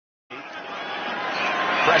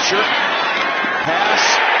pressure.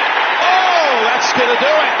 Pass. Oh, that's going to do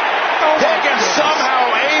it. Higgins somehow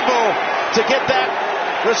able to get that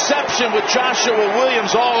reception with Joshua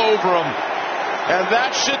Williams all over him. And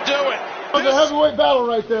that should do it. It was a heavyweight battle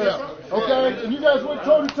right there. Okay? And you guys went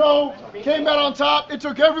toe-to-toe, came out on top. It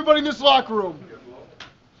took everybody in this locker room.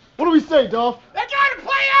 What do we say, Duff? They gotta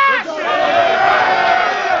play us!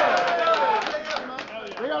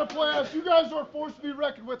 They gotta play us. You guys are a force to be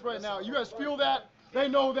reckoned with right now. You guys feel that. They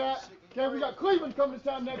know that. Okay, we got Cleveland coming to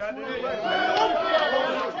town next week.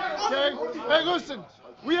 Okay? Hey, listen.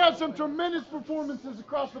 We had some tremendous performances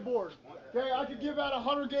across the board. Okay? I could give out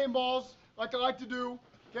 100 game balls like I like to do.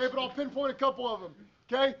 Okay, but I'll pinpoint a couple of them.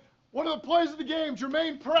 Okay? One of the plays of the game,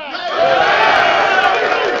 Jermaine Pratt.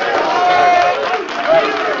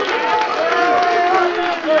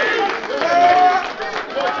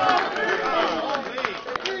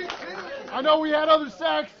 I know we had other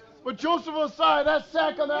sacks, but Joseph Osai, that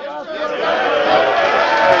sack on that last one.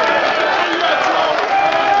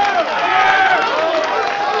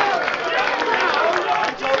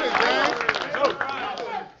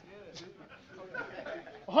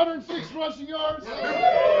 106 rushing yards, 6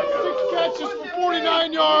 catches for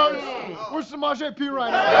 49 yards. Where's Samaje P right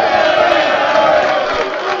now?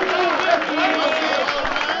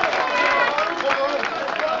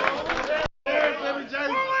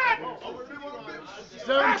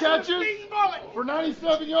 7 catches for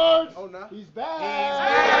 97 yards. He's back.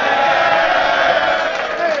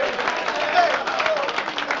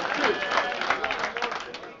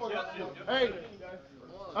 Hey,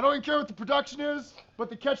 I don't even care what the production is, but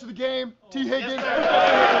the catch of the game, T. Higgins.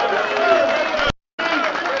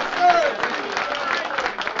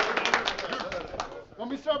 Let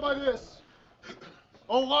me start by this.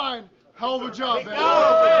 O-line, hell of a job, man.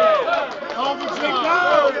 Hell of a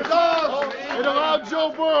job. It allowed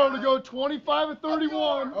Joe Burrow to go 25 of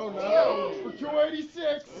 31 for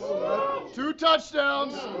 286, 2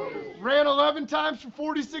 touchdowns, ran 11 times for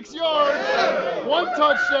 46 yards, 1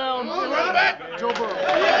 touchdown. Joe Burrow.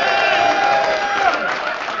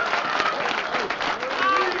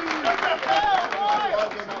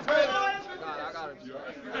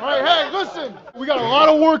 All right, hey, listen. We got a lot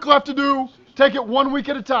of work left to do. Take it 1 week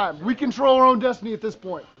at a time. We control our own destiny at this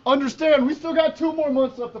point. Understand, we still got 2 more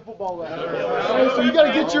months left of football left. Okay, so you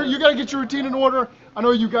gotta get your routine in order. I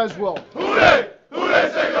know you guys will. Who they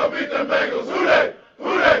say go beat them Bengals? Who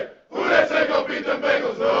they say go beat them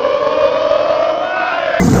Bengals?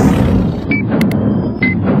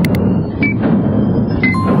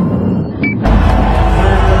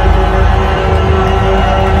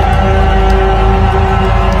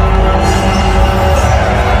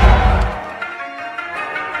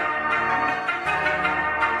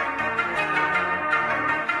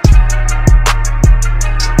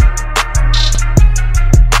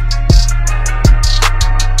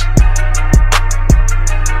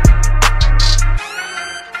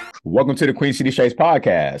 Welcome to the Queen City Stripes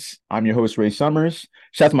podcast. I'm your host, Ray Summers.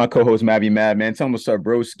 Shout out to my co-host, Mavy Madman. Tell him what's up,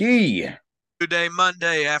 bro. Ski. Today,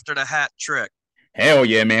 Monday, after the hat trick. Hell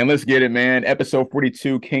yeah, man. Let's get it, man. Episode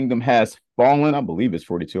 42, Kingdom Has Fallen. I believe it's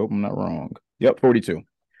 42. I hope I'm not wrong. Yep, 42.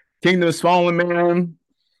 Kingdom has fallen, man.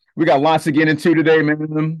 We got lots to get into today,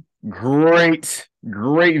 man. Great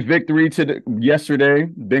victory yesterday.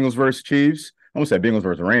 Bengals versus Chiefs. I almost said Bengals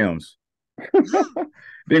versus Rams.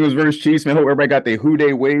 Bengals versus Chiefs, man. Hope everybody got their who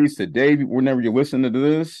day ways today whenever you're listening to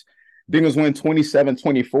this. Bengals win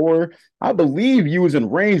 27-24. I believe you was in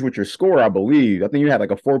range with your score, I believe. I think you had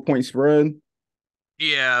like a 4-point spread.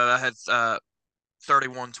 Yeah, I had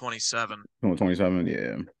 31-27. 27,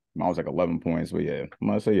 yeah. I was like 11 points, but yeah. I'm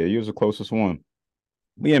going to say, yeah, you was the closest one.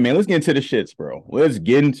 But yeah, man, let's get into the shits, bro. Let's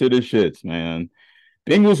get into the shits, man.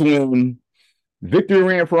 Bengals win. Victory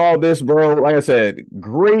ran for all this, bro. Like I said,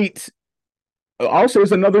 great. Also,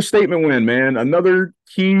 it's another statement win, man. Another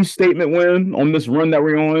key statement win on this run that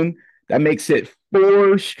we're on. That makes it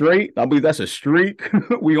 4 straight. I believe that's a streak.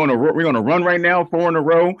 We're on a run right now, 4 in a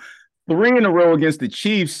row. 3 in a row against the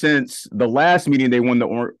Chiefs since the last meeting they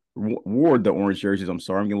wore the orange jerseys. I'm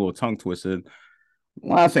sorry, I'm getting a little tongue twisted.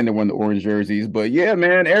 Last time they won the orange jerseys. But yeah,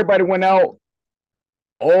 man, everybody went out.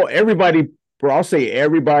 Everybody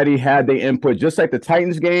had their input. Just like the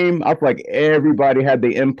Titans game, I feel like everybody had their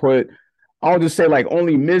input. I'll just say, like,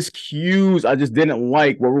 only miscues I just didn't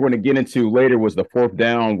like. What we're going to get into later was the 4th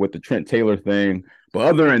down with the Trent Taylor thing. But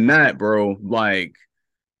other than that, bro, like,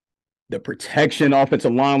 the protection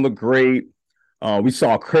offensive line looked great. We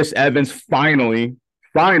saw Chris Evans finally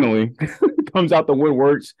comes out the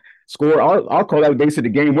woodworks, score. I'll call that basically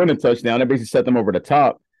the game-winning touchdown. That basically set them over the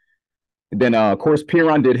top. And then, of course,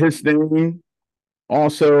 Piron did his thing.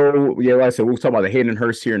 Also, yeah, like I said, we'll talk about the Hayden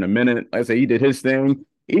Hurst here in a minute. Like I said, he did his thing.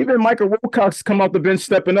 Even Michael Wilcox come off the bench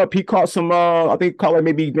stepping up. He caught some I think caught like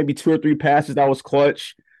maybe 2 or 3 passes. That was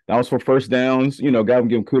clutch. That was for first downs. Gotta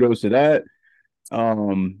give him kudos to that.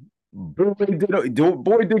 Boy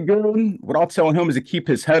did good. What I'll tell him is to keep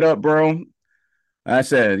his head up, bro. Like I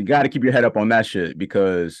said, you got to keep your head up on that shit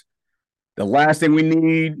because the last thing we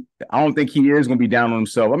need, I don't think he is going to be down on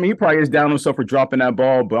himself. I mean, he probably is down on himself for dropping that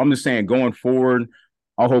ball, but I'm just saying going forward,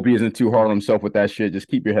 I hope he isn't too hard on himself with that shit. Just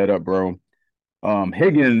keep your head up, bro.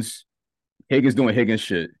 Higgins doing Higgins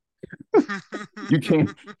shit. You can't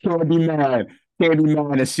be mad. Can't be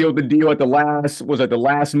mad and sealed the deal at the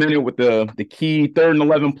last minute with the key 3rd and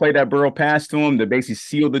 11 play that Burrow passed to him to basically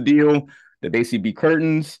seal the deal, to basically be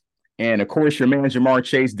curtains. And of course, your man Jamar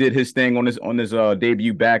Chase did his thing on his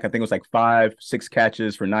debut back. I think it was like 5-6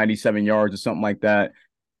 catches for 97 yards or something like that.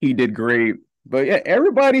 He did great. But yeah,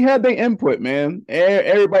 everybody had their input, man.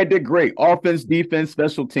 Everybody did great. Offense, defense,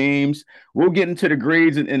 special teams. We'll get into the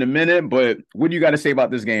grades in a minute, but what do you got to say about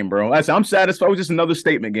this game, bro? I'm satisfied with just another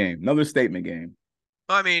statement game.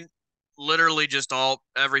 I mean, literally just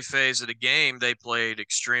every phase of the game they played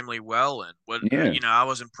extremely well in. I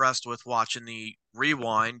was impressed with watching the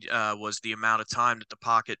rewind was the amount of time that the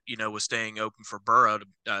pocket, was staying open for Burrow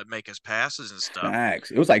to make his passes and stuff.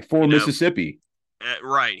 Facts. It was like for Mississippi.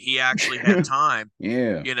 Right. He actually had time.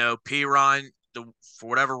 Yeah. Perine, for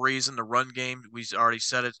whatever reason, the run game, we already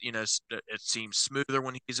said it, it seems smoother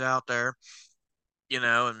when he's out there,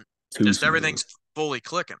 and everything's fully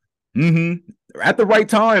clicking. Mm-hmm. At the right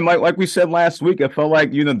time, like we said last week, I felt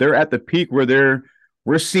like, they're at the peak where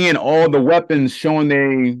we're seeing all the weapons showing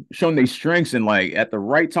their strengths and like at the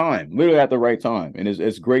right time, literally at the right time. And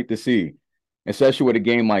it's great to see, especially with a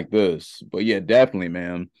game like this. But yeah, definitely,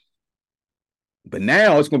 man. But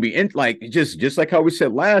now it's going to be just like how we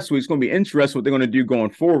said last week, it's going to be interesting what they're going to do going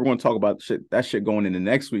forward. We're going to talk about that shit going into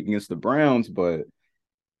next week against the Browns. But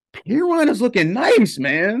Perine is looking nice,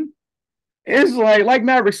 man. It's like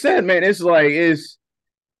Maverick said, man. It's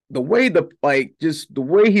the way the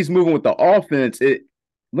way he's moving with the offense.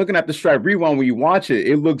 Looking at the stripe rewind when you watch it,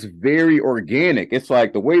 it looks very organic. It's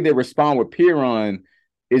like the way they respond with Perine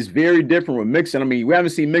is very different with Mixon. I mean, we haven't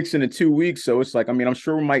seen Mixon in 2 weeks, so it's like, I mean, I'm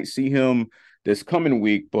sure we might see him this coming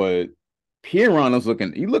week, but Perine is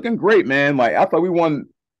looking great, man. Like I thought we won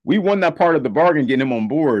that part of the bargain getting him on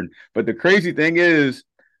board. But the crazy thing is,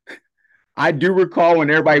 I do recall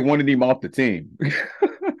when everybody wanted him off the team.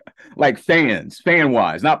 Like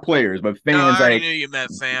fan-wise, not players, but fans. No, I knew you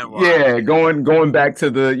meant fan-wise. Yeah, going back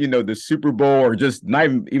to the Super Bowl, or just not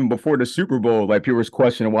even before the Super Bowl, like people was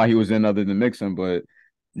questioning why he was in other than Mixon. But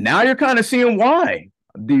now you're kind of seeing why.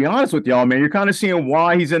 To be honest with y'all, man, you're kind of seeing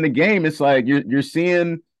why he's in the game. It's like you're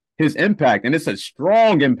seeing his impact, and it's a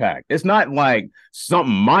strong impact. It's not like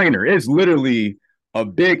something minor. It's literally a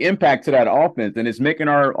big impact to that offense, and it's making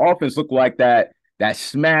our offense look like that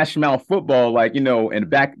smash mouth football, like in in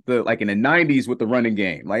the 90s with the running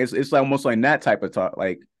game. Like it's almost like that type of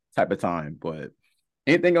time. But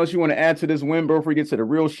anything else you want to add to this win, bro, before we get to the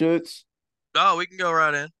real shits? Oh, we can go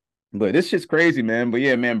right in. But this shit's crazy, man. But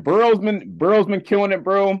yeah, man, Burrow's been killing it,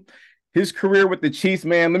 bro. His career with the Chiefs,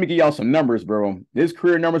 man. Let me give y'all some numbers, bro. His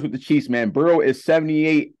career numbers with the Chiefs, man. Burrow is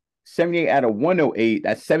 78 out of 108.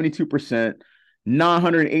 That's 72%.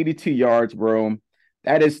 982 yards, bro.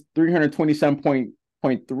 That is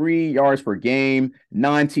 327.3 yards per game.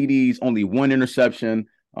 9 TDs, only 1 interception.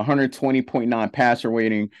 120.9 passer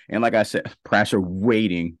rating. And like I said, passer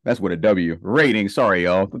rating. That's what a W. Rating. Sorry,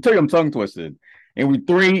 y'all. I'll tell you I'm tongue twisted. And we're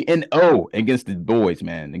 3-0 against the boys,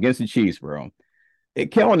 man. Against the Chiefs, bro.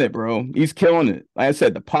 Killing it, bro. He's killing it. Like I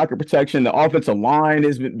said, the pocket protection, the offensive line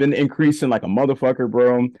has been increasing like a motherfucker,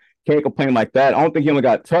 bro. Can't complain like that. I don't think he only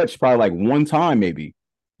got touched probably like one time, maybe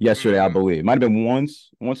yesterday, I believe. Might have been once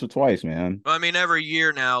or twice, man. I mean, every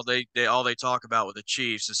year now they all they talk about with the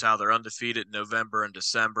Chiefs is how they're undefeated in November and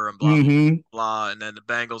December and blah blah blah. And then the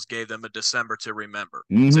Bengals gave them a December to remember.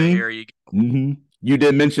 So here you go. You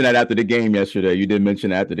did mention that after the game yesterday.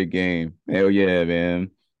 Hell yeah,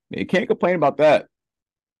 man. You can't complain about that.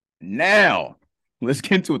 Now, let's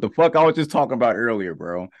get into what the fuck I was just talking about earlier,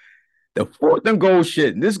 bro. The 4th and goal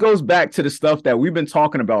shit. This goes back to the stuff that we've been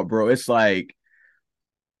talking about, bro. It's like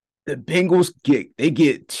the Bengals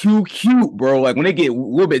get too cute, bro. Like when they get a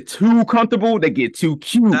little bit too comfortable, they get too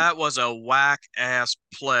cute. That was a whack ass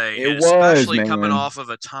play. It was, especially man. Coming off of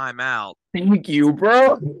a timeout. Thank you,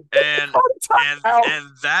 bro. And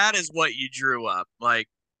that is what you drew up. Like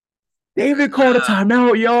David called a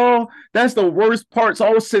timeout, y'all. That's the worst part. So I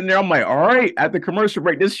was sitting there. I'm like, all right, at the commercial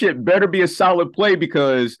break, this shit better be a solid play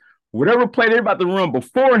because whatever play they're about to run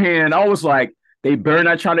beforehand, I was like, They better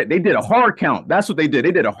not try to. They did a hard count. That's what they did.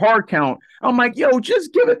 They did a hard count. I'm like, yo,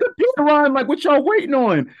 just give it to Perine. Like, what y'all waiting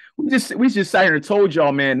on? We just sat here and told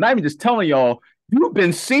y'all, man. Not even just telling y'all. You've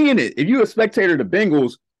been seeing it. If you're a spectator of the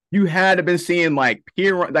Bengals, you had to been seeing like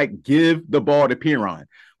Perine, like give the ball to Perine.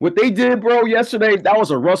 What they did, bro, yesterday, that was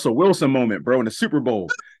a Russell Wilson moment, bro, in the Super Bowl.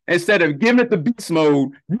 Instead of giving it the beast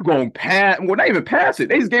mode, you going to pass. Well, not even pass it.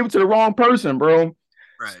 They just gave it to the wrong person, bro.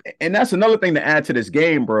 Right. And that's another thing to add to this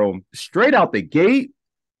game, bro. Straight out the gate,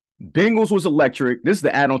 Bengals was electric. This is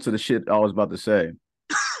the add-on to the shit I was about to say.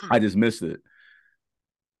 I just missed it.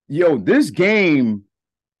 Yo, this game,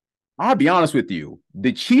 I'll be honest with you.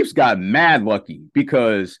 The Chiefs got mad lucky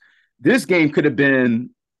because this game could have been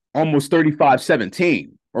almost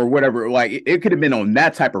 35-17 or whatever. Like, it could have been on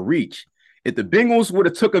that type of reach. If the Bengals would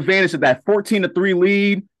have took advantage of that 14-3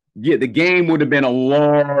 lead, yeah, the game would have been a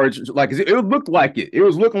large, like it looked like it. It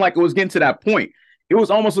was looking like it was getting to that point. It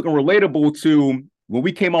was almost looking relatable to when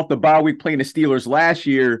we came off the bye week playing the Steelers last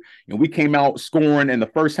year, and we came out scoring in the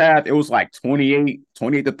first half. It was like 28-3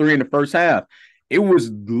 in the first half. It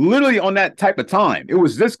was literally on that type of time. It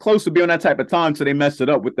was this close to be on that type of time, so they messed it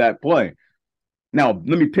up with that play. Now,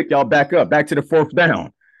 let me pick y'all back up, back to the fourth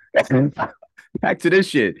down. Back to this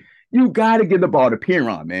shit. You got to give the ball to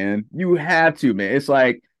Perine, man. You have to, man. It's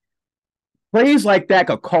like plays like that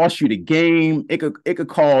could cost you the game. It could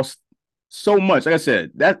cost so much. Like I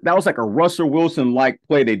said, that was like a Russell Wilson-like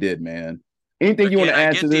play they did, man. Anything you want to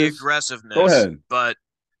add to this? I get the aggressiveness. Go ahead. But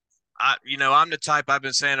I'm the type, I've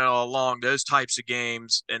been saying it all along, those types of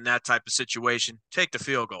games and that type of situation, take the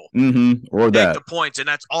field goal. Or take the points. And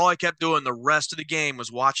that's all I kept doing the rest of the game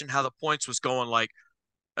was watching how the points was going. Like,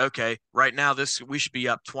 okay, right now we should be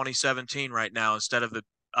up 20-17 right now instead of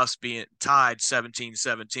us being tied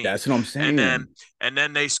 17-17. That's what I'm saying. And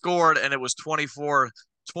then they scored and it was 24-20.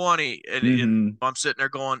 And I'm sitting there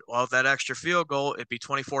going, well, if that extra field goal, it'd be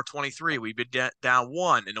 24-23. We'd be down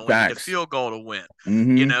one and only need a field goal to win.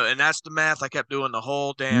 You know, and that's the math I kept doing the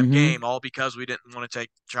whole damn game, all because we didn't want to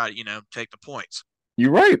take the points.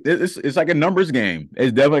 You're right. It's like a numbers game. But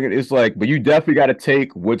you definitely got to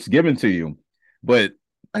take what's given to you. But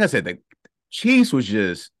like I said, the Chiefs was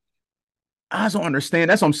just, I just don't understand.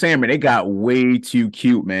 That's what I'm saying, man. They got way too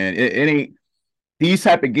cute, man. It ain't, these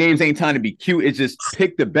type of games ain't time to be cute. It's just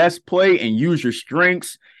pick the best play and use your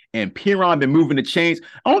strengths. And Perine been moving the chains.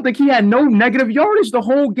 I don't think he had no negative yardage the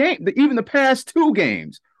whole game. Even the past two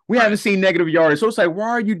games, we haven't seen negative yardage. So it's like,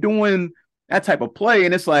 why are you doing that type of play?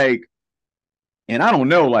 And it's like, and I don't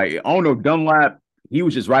know, Dunlap, he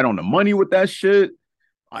was just right on the money with that shit.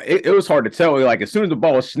 It was hard to tell. Like, as soon as the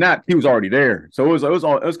ball was snapped, he was already there. So it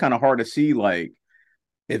was kind of hard to see, like,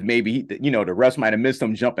 if maybe the refs might have missed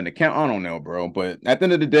him jumping the count. I don't know, bro. But at the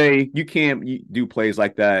end of the day, you can't do plays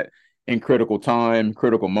like that in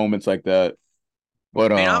critical moments like that.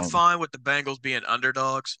 But I'm fine with the Bengals being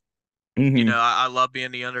underdogs. You know, I love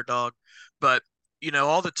being the underdog. But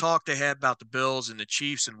all the talk they had about the Bills and the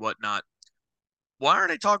Chiefs and whatnot. Why aren't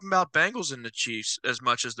they talking about Bengals and the Chiefs as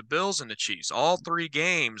much as the Bills and the Chiefs? All three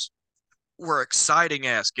games were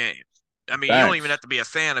exciting-ass games. I mean, you don't even have to be a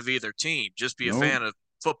fan of either team. Just be a fan of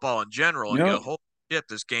football in general and go, holy shit,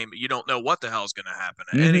 this game, you don't know what the hell's going to happen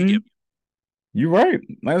at any given. You're right.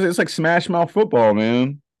 It's like smash mouth football,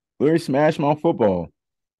 man. Literally smash mouth football.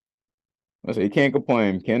 I say you can't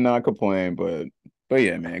complain, cannot complain, but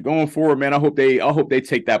yeah, man, going forward, man, I hope they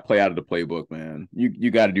take that play out of the playbook, man.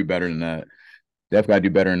 You got to do better than that. Definitely got to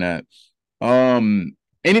do better than that.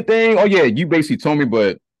 Anything? Oh yeah, you basically told me,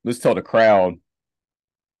 but let's tell the crowd.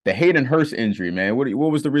 The Hayden Hurst injury, man.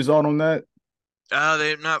 What was the result on that?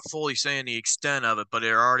 They're not fully saying the extent of it, but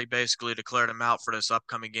they're already basically declared him out for this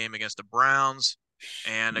upcoming game against the Browns,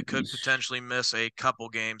 and it could potentially miss a couple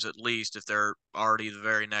games at least if they're already the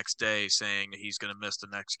very next day saying he's going to miss the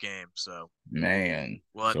next game. So, man,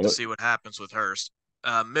 we'll have to see what happens with Hurst.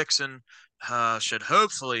 Mixon should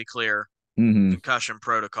hopefully clear concussion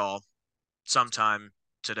protocol sometime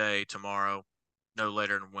today, tomorrow, no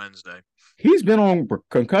later than Wednesday. He's been on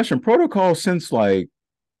concussion protocol since like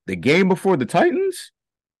the game before the Titans?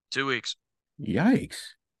 2 weeks. Yikes.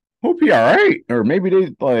 Hope he all right. Or maybe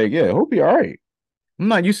hope he all right. I'm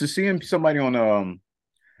not used to seeing somebody on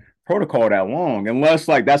protocol that long, unless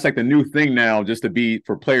like that's like the new thing now, just to be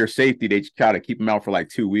for player safety, they try to keep him out for like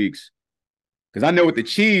 2 weeks. Because I know with the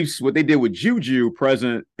Chiefs, what they did with Juju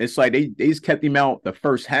present, it's like they just kept him out the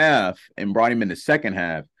first half and brought him in the second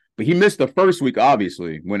half. But he missed the first week,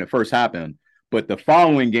 obviously, when it first happened. But the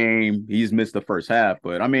following game, he's missed the first half.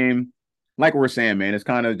 But, I mean, like we're saying, man, it's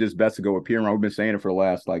kind of just best to go with Perine. We've been saying it for the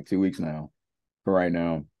last, like, 2 weeks now, for right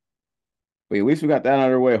now. But at least we got that out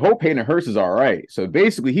of the way. Hope Hayden Hurst is all right. So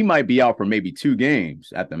basically, he might be out for maybe 2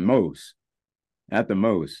 games at the most. At the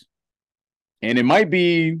most. And it might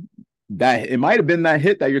be that it might have been that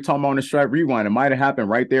hit that you're talking about on the Stripe Rewind. It might have happened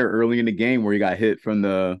right there early in the game where he got hit from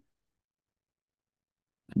the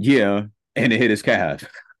and it hit his calf.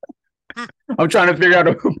 I'm trying to figure out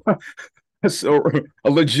a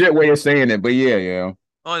legit way of saying it, but yeah.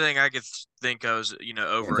 Only thing I could think of is,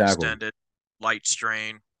 overextended, light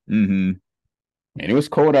strain. Mm-hmm. And it was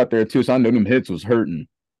cold out there too, so I know them hits was hurting.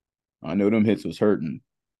 All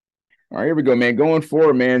right, here we go, man. Going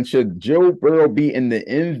forward, man, should Joe Burrow be in the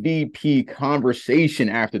MVP conversation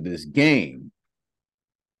after this game?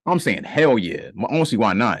 I'm saying hell yeah. I don't see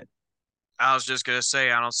why not. I was just gonna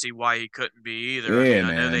say I don't see why he couldn't be either. Yeah,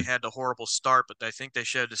 I know they had the horrible start, but I think they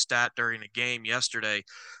showed the stat during the game yesterday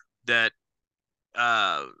that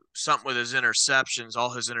something with his interceptions. All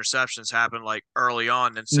his interceptions happened like early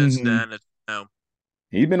on, and since then,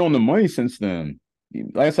 he's been on the money since then.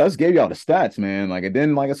 Like I said, I just gave y'all the stats, man. Like, and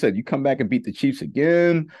then, like I said, you come back and beat the Chiefs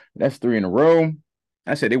again. That's 3 in a row.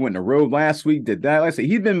 I said they went in the road last week, did that. Like I said,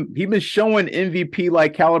 he's been showing MVP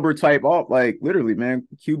like caliber type off, like literally, man,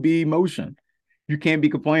 QB motion. You can't be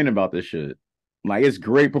complaining about this shit. Like, it's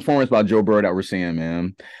great performance by Joe Burrow that we're seeing,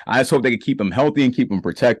 man. I just hope they can keep him healthy and keep him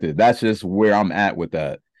protected. That's just where I'm at with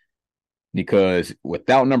that. Because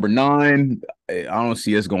without number 9, I don't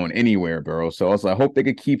see us going anywhere, bro. So I was like, I hope they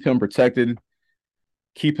could keep him protected,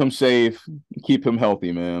 keep him safe, keep him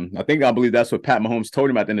healthy, man. I believe that's what Pat Mahomes told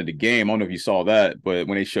him at the end of the game. I don't know if you saw that, but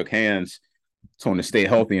when they shook hands, told him to stay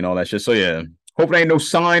healthy and all that shit. So yeah, hope there ain't no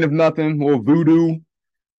sign of nothing or voodoo,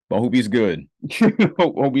 but I hope he's good.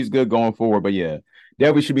 hope he's good going forward. But yeah,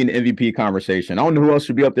 definitely should be an MVP conversation. I don't know who else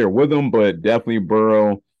should be up there with him, but definitely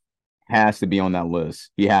Burrow has to be on that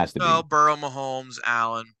list. He has to be. Oh, Burrow, Mahomes,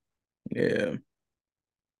 Allen. Yeah.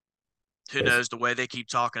 Who knows, the way they keep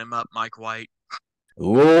talking him up, Mike White.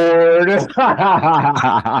 Lord. Way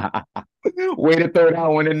to throw that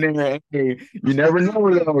one in there. Hey, you never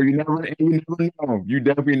know, though. You never know. You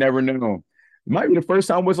definitely never know. It might be the first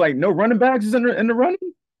time was like no running backs is in the running.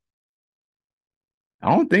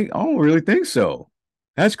 I don't really think so.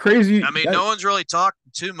 That's crazy. I mean, no one's really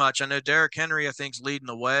talking too much. I know Derrick Henry, I think, is leading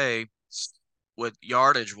the way with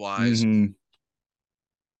yardage wise. Mm-hmm.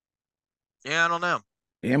 Yeah, I don't know.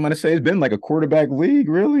 Yeah, I'm gonna say it's been like a quarterback league,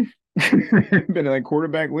 really. Been like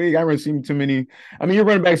quarterback league. I haven't seen too many. I mean, your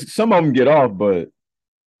running backs, some of them get off, but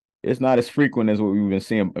it's not as frequent as what we've been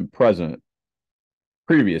seeing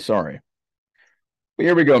previous. Sorry. But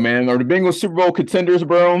here we go, man. Are the Bengals Super Bowl contenders,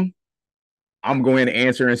 bro? I'm going to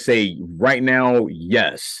answer and say right now,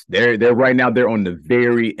 yes. They're right now. They're on the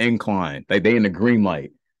very incline. Like they in the green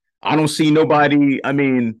light. I don't see nobody. I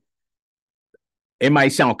mean, it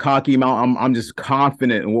might sound cocky. I'm just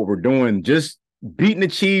confident in what we're doing. Just beating the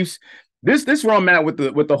Chiefs. This where I'm at with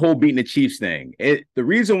the whole beating the Chiefs thing. The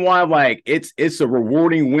reason why like it's a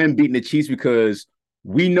rewarding win beating the Chiefs because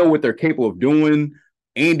we know what they're capable of doing.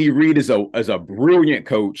 Andy Reid is a brilliant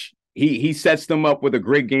coach. He sets them up with a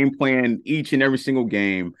great game plan each and every single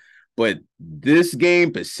game. But this game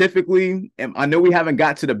specifically, and I know we haven't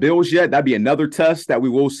got to the Bills yet. That'd be another test that we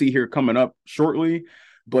will see here coming up shortly.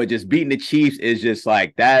 But just beating the Chiefs is just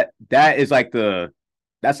like that. That's like on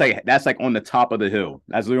the top of the hill.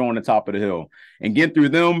 That's literally on the top of the hill. And getting through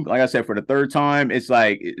them, like I said, for the third time, it's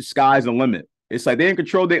like sky's the limit. It's like they didn't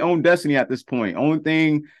control their own destiny at this point. Only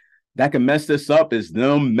thing that can mess this up is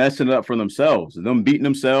them messing it up for themselves, them beating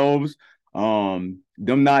themselves, them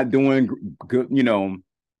not doing good,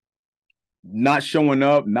 not showing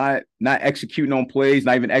up, not executing on plays,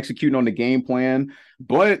 not even executing on the game plan.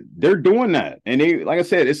 But they're doing that. And they, like I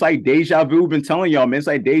said, it's like deja vu. Been telling y'all, man, it's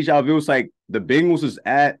like deja vu. It's like the Bengals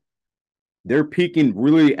they're peaking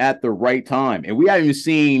really at the right time. And we haven't even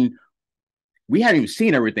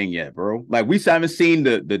seen everything yet, bro. Like we haven't seen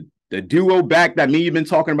the duo back that you've been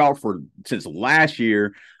talking about since last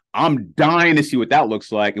year. I'm dying to see what that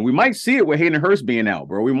looks like. And we might see it with Hayden Hurst being out,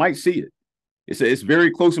 bro. We might see it. It's very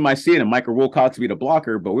close. We might see it, and Michael Wilcox be the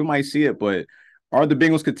blocker, but we might see it. But are the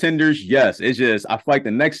Bengals contenders? Yes. It's just I feel like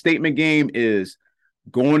the next statement game is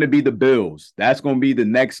going to be the Bills. That's going to be the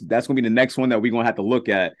next one that we're going to have to look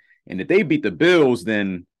at. And if they beat the Bills,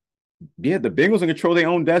 then yeah, the Bengals can control their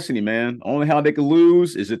own destiny, man. Only how they could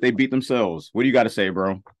lose is if they beat themselves. What do you got to say,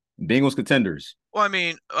 bro? Bengals contenders. Well, I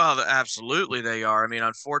mean, absolutely they are. I mean,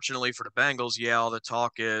 unfortunately for the Bengals, yeah, all the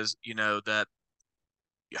talk is, that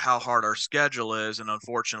how hard our schedule is, and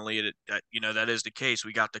unfortunately, that is the case.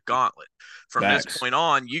 We got the gauntlet. From Facts. This point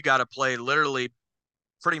on, you got to play literally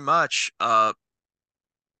pretty much half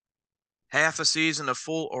a season, a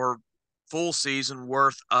full season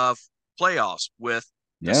worth of playoffs with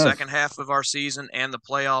the second half of our season and the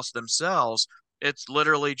playoffs themselves. It's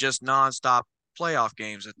literally just nonstop playoff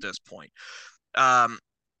games at this point.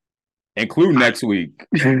 Include next week.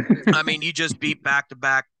 I mean, you just beat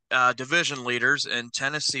back-to-back division leaders in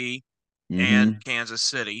Tennessee and Kansas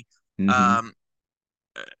City.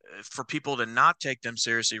 For people to not take them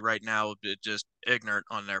seriously right now would be just ignorant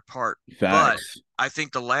on their part. Facts. But I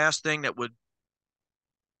think the last thing that would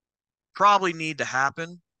probably need to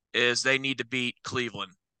happen is they need to beat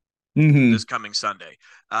Cleveland this coming Sunday.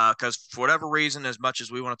 Because for whatever reason, as much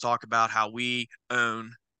as we want to talk about how we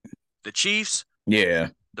own the Chiefs,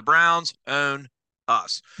 the Browns own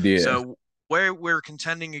us. So where we're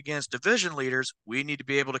contending against division leaders, we need to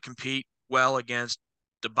be able to compete well against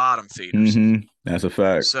the bottom feeders. That's a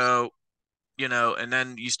fact. So, and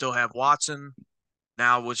then you still have Watson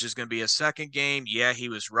now, which is going to be a second game. Yeah, he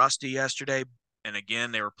was rusty yesterday. And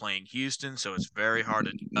again, they were playing Houston, so it's very hard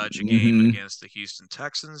to judge a game against the Houston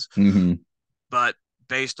Texans. But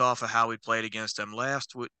based off of how we played against them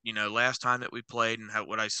last time that we played and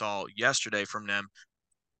what I saw yesterday from them,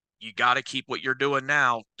 you got to keep what you're doing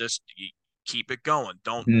now. Just keep it going.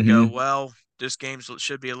 Don't go, well, this game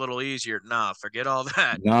should be a little easier. Nah, forget all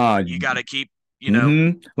that. You got to keep,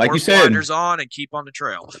 like you said, blinders on and keep on the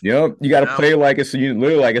trail. Yep, you got to play like it's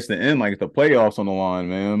literally like it's the end, like it's the playoffs on the line,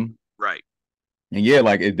 man. Right. And yeah,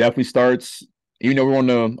 like it definitely starts. Even though we're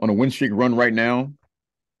on a win streak run right now,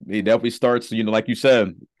 it definitely starts. Like you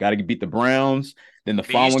said, got to beat the Browns. Then the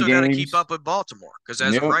following games, you still got to keep up with Baltimore because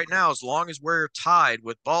as of right now, as long as we're tied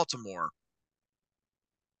with Baltimore,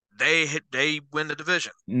 they win the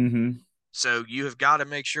division. So you have got to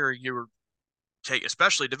make sure you're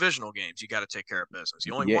especially divisional games. You got to take care of business.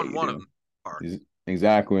 You only won one of them.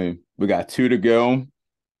 Exactly. We got 2 to go.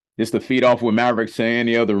 Just to feed off what Maverick's saying,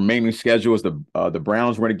 the remaining schedule is the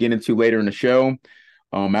Browns we're going to get into later in the show.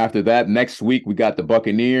 After that, next week, we got the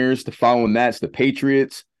Buccaneers. The following that's the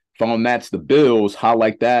Patriots. Following that's the Bills.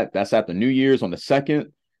 Highlight that. That's after New Year's on the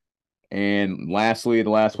 2nd. And lastly, the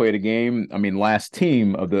last play of the game, last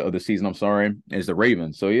team of the season, is the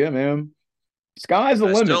Ravens. So, yeah, man, sky's the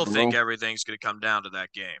limit, I still think everything's going to come down to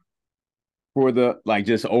that game. For the,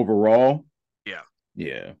 just overall? Yeah.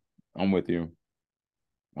 Yeah, I'm with you.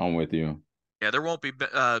 Yeah, there won't be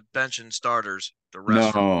benching starters the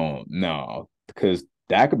rest. No, because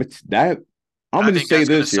that could be that. I'm going to say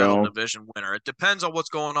this, yo. Division winner. It depends on what's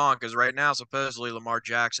going on because right now, supposedly Lamar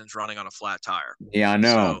Jackson's running on a flat tire. Yeah, I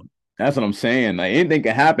know. So, that's what I'm saying. Like, anything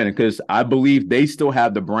can happen because I believe they still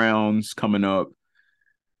have the Browns coming up.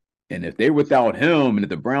 And if they're without him, and if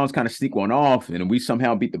the Browns kind of sneak one off, and we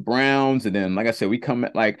somehow beat the Browns, and then, like I said, we come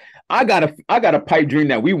like I got a pipe dream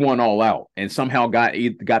that we won all out and somehow got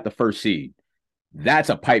the first seed. That's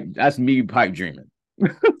me pipe dreaming.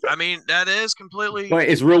 That is completely. But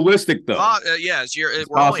it's realistic though. Yes,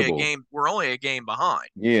 we're only a game behind.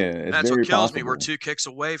 Yeah, that's what kills me. We're 2 kicks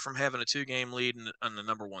away from having a 2-game lead on the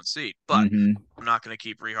number 1 seed. But I'm not going to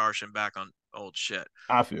keep reharshing back on old shit.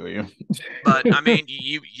 I feel you. But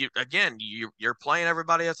you're playing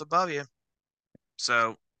everybody that's above you,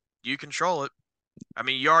 so you control it.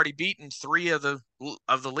 You already beaten 3 of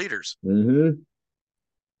the leaders.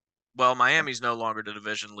 Well, Miami's no longer the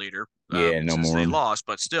division leader. No more. They lost,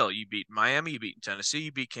 but still, you beat Miami, you beat Tennessee,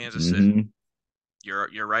 you beat Kansas City.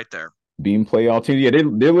 You're right there. Being playoff team,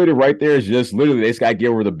 they're literally right there. Is just literally they just got to get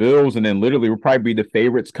over the Bills, and then literally we'll probably be the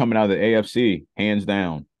favorites coming out of the AFC, hands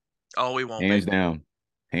down. Oh, we won't. Hands down.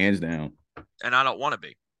 And I don't want to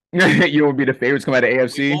be. You won't be the favorites coming out of the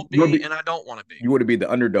AFC. We won't be, and I don't want to be. You want to be the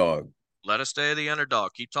underdog. Let us stay the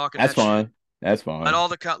underdog. Keep talking. That's fine. Shit. That's fine. Let all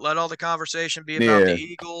the conversation be about the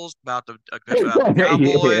Eagles, about the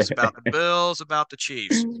Cowboys, about the Bills, about the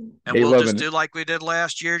Chiefs, and we'll just do like we did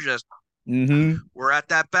last year. Just we're at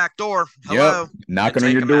that back door. Hello, knocking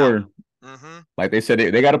on your door. Like they said,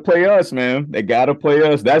 they got to play us, man. They got to play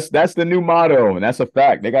us. That's the new motto, and that's a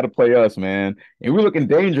fact. They got to play us, man. And we're looking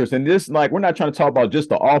dangerous. And this, we're not trying to talk about just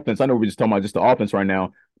the offense. I know we're just talking about just the offense right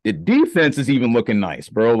now. The defense is even looking nice,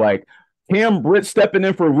 bro. Cam Britt stepping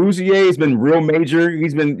in for Rouzier has been real major.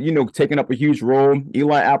 He's been, taking up a huge role.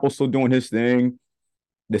 Eli Apple's still doing his thing.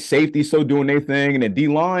 The safety's still doing their thing. And the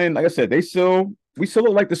D-line, like I said, we still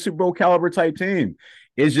look like the Super Bowl caliber type team.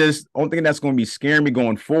 It's just only thing that's going to be scaring me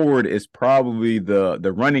going forward is probably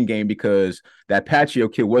the running game because that Pacheco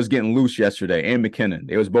kid was getting loose yesterday and McKinnon.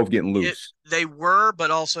 They was both getting loose. They were,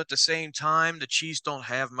 but also at the same time, the Chiefs don't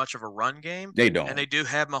have much of a run game. They don't. And they do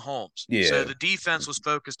have Mahomes. Yeah. So the defense was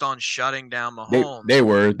focused on shutting down Mahomes. They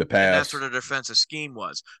were the pass. And that's what the defensive scheme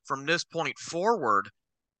was. From this point forward,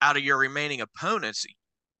 out of your remaining opponents,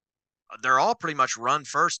 they're all pretty much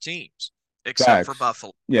run-first teams. except for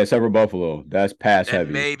Buffalo. Yeah, except for Buffalo. That's pass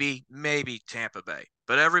and heavy. Maybe Tampa Bay.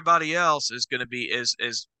 But everybody else is going to be is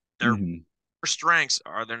their strengths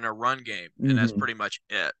are in their run game, and that's pretty much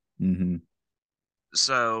it.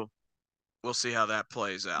 So we'll see how that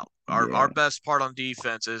plays out. Our best part on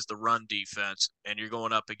defense is the run defense, and you're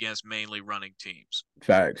going up against mainly running teams.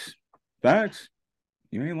 Facts.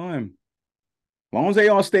 You ain't lying. As long as they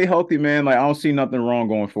all stay healthy, man, like I don't see nothing wrong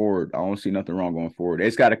going forward. They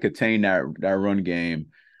just got to contain that run game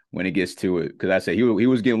when it gets to it. Because I said he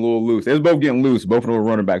was getting a little loose. They was both getting loose. Both of the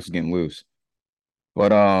running backs were getting loose.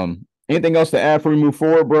 But anything else to add before we move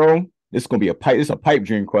forward, bro? This is gonna be a pipe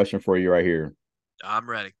dream question for you right here. I'm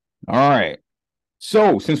ready. All right.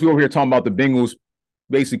 So since we're over here talking about the Bengals,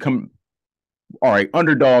 basically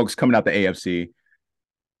underdogs coming out the AFC.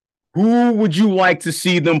 Who would you like to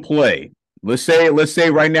see them play? Let's say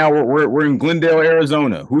right now we're in Glendale,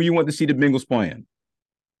 Arizona. Who you want to see the Bengals playing?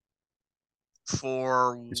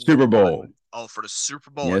 For the Super Bowl. For the Super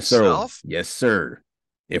Bowl itself? Yes, sir.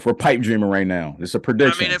 If we're pipe dreaming right now, this is a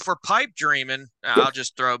prediction. I mean, if we're pipe dreaming, I'll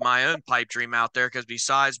just throw my own pipe dream out there because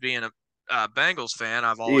besides being a Bengals fan,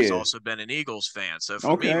 I've always also been an Eagles fan. So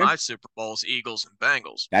for me, my Super Bowl is Eagles and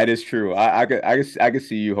Bengals. That is true. I could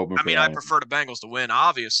see you hoping. I prefer the Bengals to win,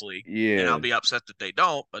 obviously. Yeah, and I'll be upset that they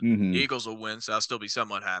don't. But the Eagles will win, so I'll still be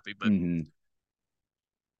somewhat happy. But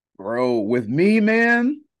bro, with me,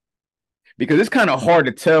 man, because it's kind of hard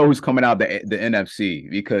to tell who's coming out the NFC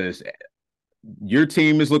because your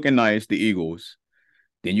team is looking nice, the Eagles.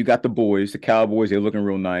 Then you got the boys, the Cowboys. They're looking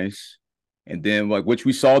real nice. And then, which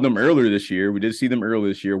we saw them earlier this year. We did see them earlier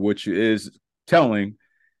this year, which is telling.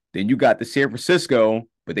 Then you got the San Francisco,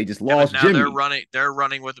 but they just lost Jimmy. They're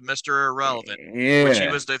running with Mr. Irrelevant.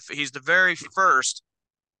 Yeah. Which he's the very first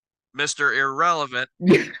Mr. Irrelevant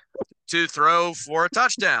to throw for a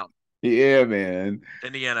touchdown. Yeah, man.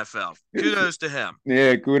 In the NFL. Kudos to him.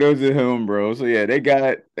 Yeah, kudos to him, bro. So yeah, they're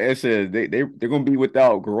gonna be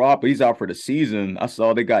without Garoppolo. He's out for the season. I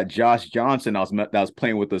saw they got Josh Johnson that was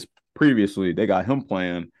playing with us previously. They got him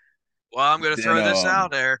playing. Well, I'm gonna throw this out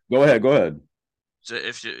there. Go ahead. So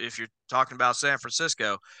if you're talking about San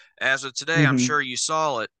Francisco, as of today, I'm sure you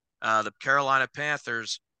saw it. The Carolina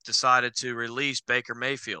Panthers decided to release Baker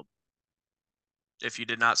Mayfield. If you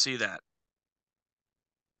did not see that.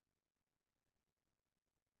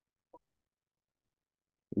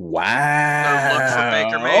 Wow. So look for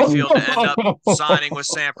Baker Mayfield to end up signing with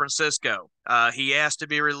San Francisco. He asked to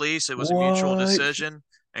be released. It was a mutual decision,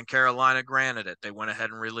 and Carolina granted it. They went ahead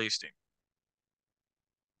and released him.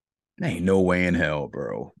 Ain't no way in hell,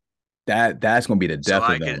 bro. That's gonna be the death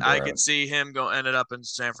of them, bro. I could see him ended up in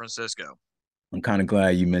San Francisco. I'm kind of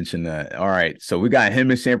glad you mentioned that. All right, so we got him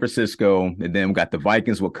in San Francisco, and then we got the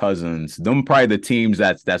Vikings with Cousins. Them probably the teams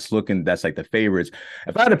that's like the favorites.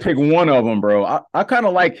 If I had to pick one of them, bro, I kind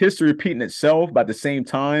of like history repeating itself, but at the same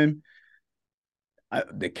time,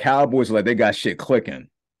 the Cowboys they got shit clicking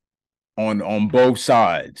on both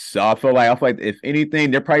sides. So I feel like if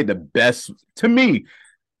anything, they're probably the best to me.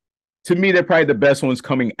 To me, they're probably the best ones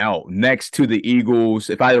coming out next to the Eagles.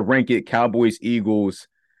 If I had to rank it, Cowboys, Eagles.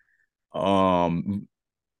 Yeah,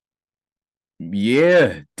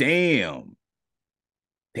 damn,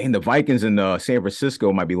 the Vikings and San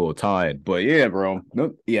Francisco might be a little tied, but yeah, bro.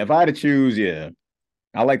 Yeah, if I had to choose,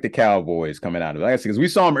 I like the Cowboys coming out of it. Like I said, because we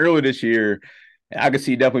saw them earlier this year, and I could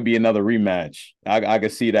see definitely be another rematch. I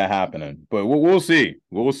could see that happening, but we'll see.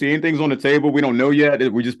 We'll see. Anything's on the table. We don't know yet.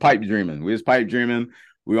 We're just pipe dreaming.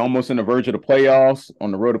 We're almost on the verge of the playoffs,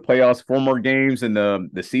 on the road to playoffs. 4 more games, and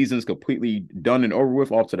the season's completely done and over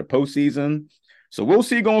with, off to the postseason. So we'll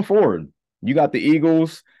see going forward. You got the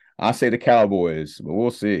Eagles. I say the Cowboys, but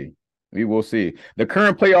we'll see. We will see. The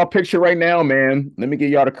current playoff picture right now, man. Let me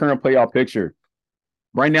get y'all the current playoff picture.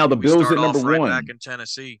 Right now, the Bills at number 1. Back in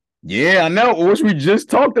Tennessee. Yeah, I know. Which we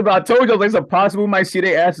just talked about. I told you, it's possible we might see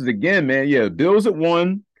their asses again, man. Yeah, Bills at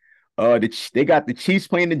 1. They got the Chiefs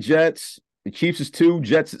playing the Jets. The Chiefs is 2,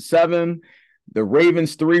 Jets at 7. The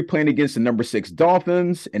Ravens 3 playing against the number 6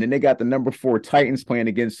 Dolphins, and then they got the number 4 Titans playing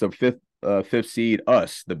against the fifth seed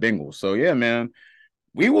us, the Bengals. So yeah, man,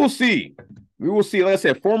 we will see. Like I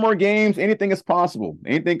said, 4 more games. Anything is possible.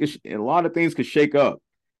 A lot of things could shake up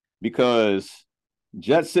because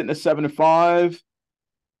Jets sitting at 7-5.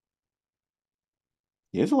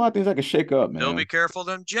 Yeah, there's a lot of things that could shake up, man. They'll be careful,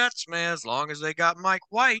 them Jets, man. As long as they got Mike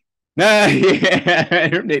White. Yeah,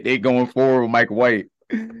 they going forward with Mike White.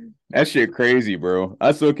 That shit crazy, bro.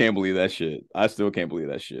 I still can't believe that shit. But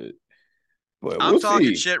I'm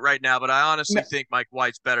talking shit right now, but I honestly think Mike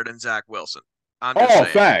White's better than Zach Wilson.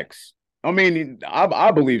 Facts. I mean,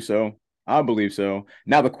 I believe so.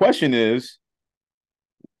 Now the question is,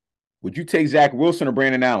 Would you take Zach Wilson or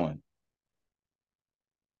Brandon Allen?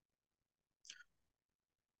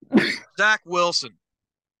 Zach Wilson.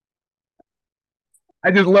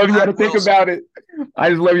 I just love you how to think about it. I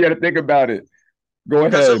just love you how to think about it. Go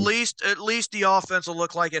ahead. Because at least the offense will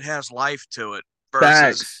look like it has life to it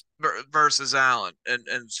versus Allen, and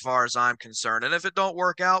as far as I'm concerned. And if it don't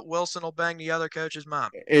work out, Wilson will bang the other coach's mom.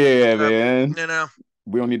 Yeah, man. You know,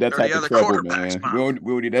 we don't need that type of trouble, man. We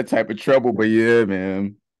don't need that type of trouble, but yeah,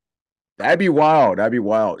 man. That'd be wild. That'd be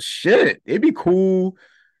wild. Shit, it'd be cool.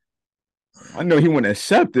 I know he wouldn't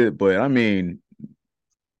accept it, but I mean,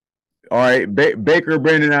 all right, Baker,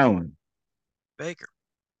 Brandon Allen. Baker.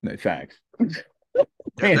 No, facts.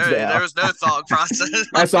 There was no thought process.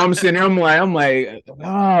 That's what I'm sitting there. I'm like,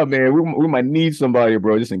 oh man, we might need somebody,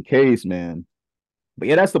 bro, just in case, man. But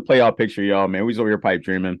yeah, that's the playoff picture, y'all, man. We just over here pipe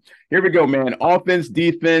dreaming. Here we go, man. Offense,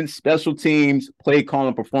 defense, special teams, play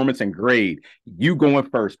calling, performance, and grade. You going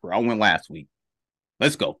first, bro. I went last week.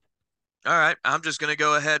 Let's go. All right. I'm just going to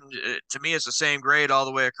go ahead. And to me, it's the same grade all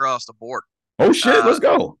the way across the board. Oh, shit. Let's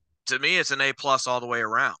go. To me, it's an A+ all the way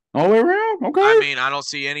around. All the way around? Okay. I mean, I don't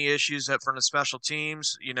see any issues from the special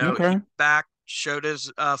teams. You know, okay. Back, showed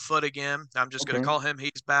his foot again. I'm just going to call him.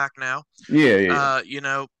 He's back now. Yeah. You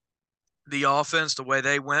know, the offense, the way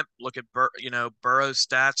they went, look at, Burrow's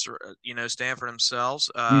stats, stand for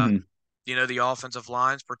themselves. You know, the offensive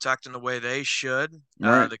line's protecting the way they should.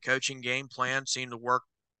 Right. The coaching game plan seemed to work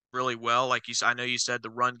really well. Like I know you said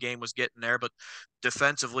the run game was getting there, but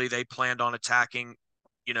defensively they planned on attacking,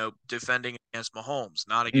 defending against Mahomes,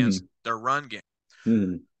 not against their run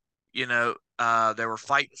game. You know, they were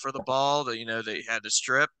fighting for the ball. They had the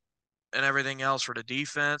strip and everything else for the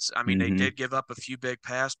defense. I mean, they did give up a few big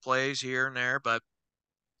pass plays here and there, but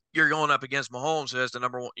you're going up against Mahomes, who has the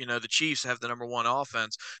number one, the Chiefs have the number one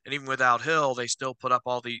offense. And even without Hill, they still put up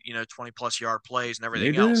all the, 20-plus yard plays and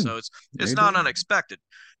everything else. So it's not unexpected.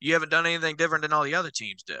 You haven't done anything different than all the other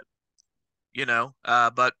teams did,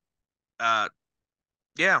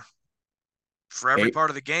 yeah, for every part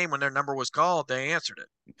of the game when their number was called, they answered it.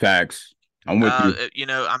 Facts. I'm with you.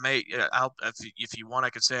 If you want, I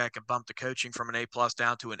could say I can bump the coaching from an A+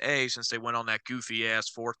 down to an A, since they went on that goofy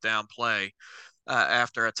ass 4th down play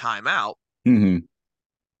after a timeout.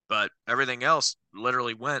 But everything else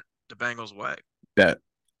literally went the Bengals' way. Bet.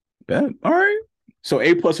 All right. So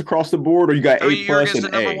A+ across the board, or you got A+ you're against and the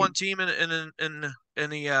number one team in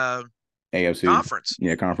the AFC conference.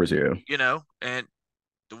 Yeah, conference. Yeah. And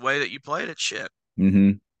the way that you played it, shit.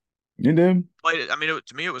 You did. Played it. I mean,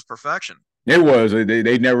 to me, it was perfection. It was.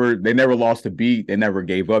 They never lost a beat. They never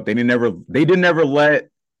gave up. They didn't never let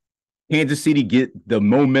Kansas City get the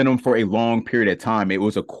momentum for a long period of time. It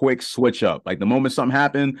was a quick switch up. Like the moment something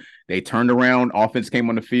happened, they turned around, offense came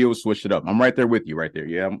on the field, switched it up. I'm right there with you right there.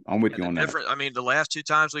 Yeah, I'm with you on that. I mean, the last 2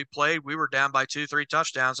 times we played, we were down by 2-3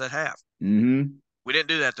 touchdowns at half. We didn't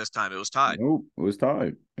do that this time. It was tied. Nope, it was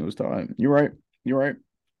tied. You're right.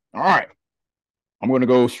 All right. I'm going to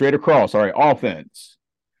go straight across. All right, offense.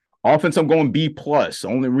 I'm going B+. The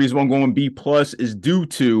only reason I'm going B+ is due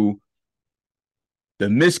to the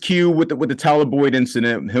miscue with the Tyler Boyd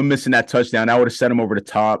incident, him missing that touchdown. That would have set him over the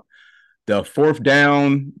top. The fourth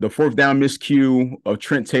down miscue of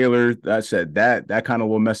Trent Taylor, that kind of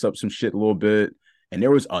will mess up some shit a little bit. And there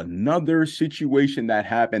was another situation that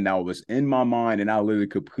happened that was in my mind, and I literally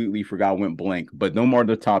completely forgot, went blank. But no more than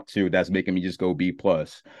the top 2. That's making me just go B+.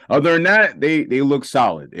 Other than that, they look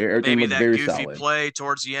solid. Everything maybe looked that very goofy solid. play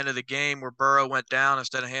towards the end of the game where Burrow went down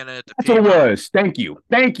instead of handing it to That's what it was. Thank you.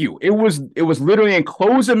 It was literally in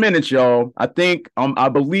closing minutes, y'all. I think I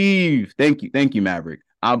believe. Thank you, Maverick.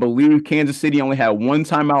 I believe Kansas City only had 1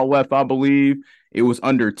 timeout left. I believe it was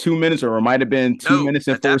under 2 minutes, or it might have been 2 minutes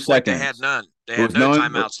and 4 seconds. They had none. They had no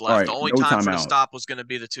timeouts left. Right, the only time for the stop was going to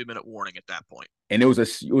be the 2-minute warning at that point. And it was a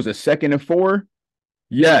 2nd and 4.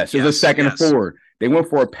 Yes, it was a 2nd and 4. They went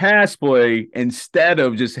for a pass play instead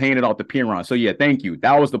of just handing off to Piron. So yeah, thank you.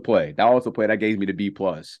 That was the play. That gave me the B+.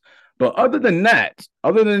 But other than that,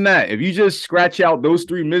 if you just scratch out those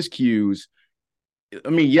 3 miscues, I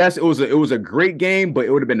mean, yes, it was a great game, but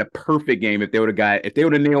it would have been a perfect game if they would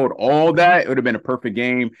have nailed all that. It would have been a perfect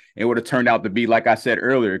game. It would have turned out to be, like I said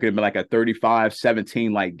earlier, it could have been like a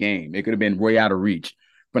 35-17 like game. It could have been way out of reach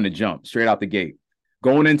from the jump, straight out the gate.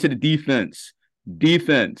 Going into the defense, B-.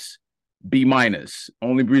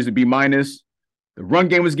 Only reason B-. The run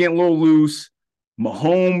game was getting a little loose.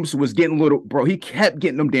 Mahomes was getting a little, bro. He kept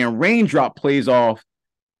getting them damn raindrop plays off.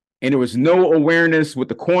 And there was no awareness with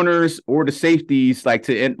the corners or the safeties,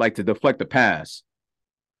 to deflect the pass.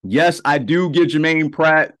 Yes, I do give Jermaine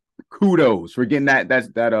Pratt kudos for getting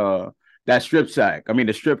that strip sack. I mean,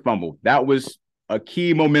 the strip fumble. That was a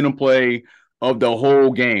key momentum play of the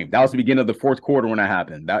whole game. That was the beginning of the fourth quarter when that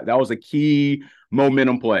happened. That was a key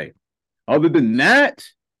momentum play. Other than that,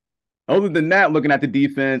 looking at the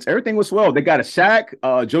defense, everything was well. They got a sack.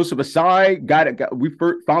 Joseph Asai got it. We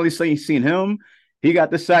finally seen him. He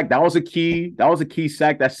got the sack. That was a key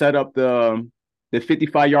sack that set up the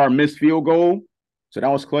 55-yard missed field goal. So that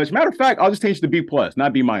was clutch. Matter of fact, I'll just change to B+,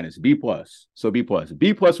 not B-, B+. So B+.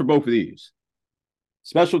 B+ for both of these.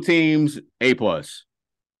 Special teams, A+.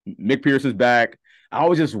 Mick Pearson's back. I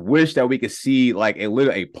always just wish that we could see like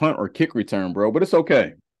a punt or kick return, bro. But it's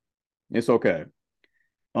okay. It's okay.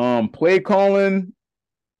 Play calling,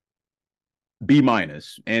 B-.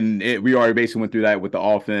 And we already basically went through that with the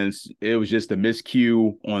offense. It was just a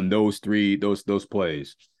miscue on those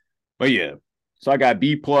plays. But yeah. So I got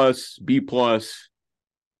B+, B+,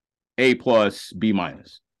 A+, B-.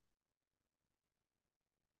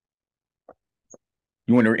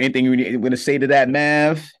 You want anything you want to say to that,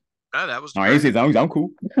 Mav? No, that was all right. He says I'm cool.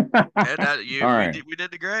 All right. We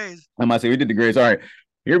did the grades. I might say we did the grades. All right,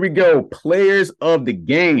 here we go. Players of the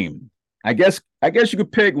game. I guess you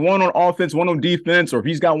could pick one on offense, one on defense, or if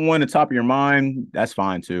he's got one at the top of your mind, that's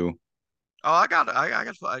fine too. Oh, I got it. I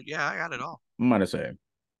got it all. I'm gonna say,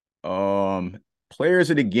 players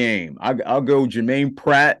of the game. I'll go Jermaine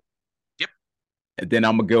Pratt. Yep. And then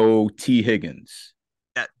I'm gonna go T. Higgins.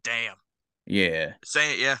 Damn. Yeah.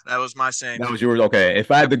 That was my same. That was yours. Okay.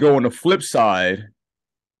 If I had to go on the flip side,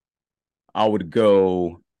 I would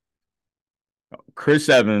go Chris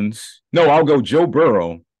Evans. No, I'll go Joe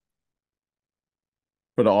Burrow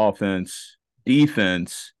for the offense.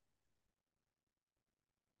 Defense.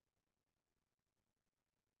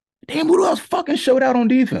 Damn, who else fucking showed out on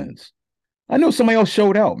defense? I know somebody else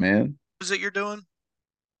showed out, man. What is it you're doing?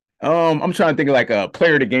 I'm trying to think of like a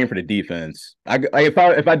player of the game for the defense. If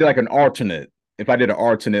I did like an alternate,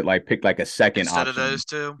 like pick like a second instead option. Of those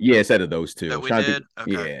two? Yeah, instead of those two. That we did?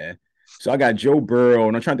 Okay. Yeah. So I got Joe Burrow,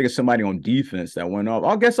 and I'm trying to think of somebody on defense that went off.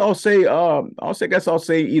 I'll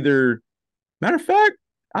say either. Matter of fact,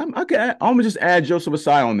 I'm gonna just add Joseph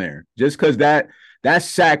Asai on there, just because that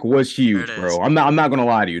sack was huge, bro. I'm not gonna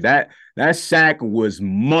lie to you. That sack was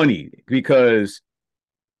money because,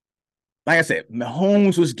 like I said,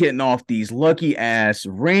 Mahomes was getting off these lucky ass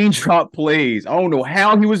raindrop plays. I don't know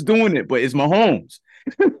how he was doing it, but it's Mahomes.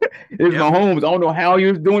 Mahomes. I don't know how he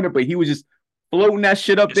was doing it, but he was just floating that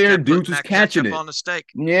shit up there. Dude just catching it on the steak.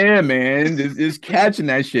 Yeah, man, just catching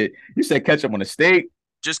that shit. You said ketchup on the steak.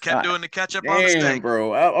 Just kept doing the ketchup on the steak,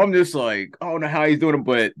 bro. I'm just like, I don't know how he's doing it,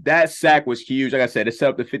 but that sack was huge. Like I said, it set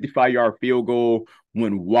up the 55-yard field goal,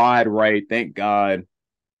 went wide right. Thank God.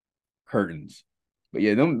 Curtains. But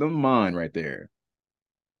yeah, them mine right there.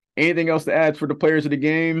 Anything else to add for the players of the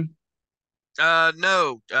game?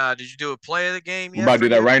 No. Did you do a play of the game yet? We're about to do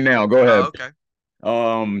that right now. Go ahead.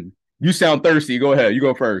 Oh, okay. You sound thirsty. Go ahead. You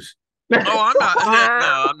go first. Oh, I'm not.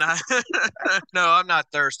 No, I'm not. No, I'm not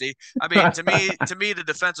thirsty. I mean, to me, the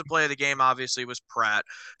defensive play of the game obviously was Pratt.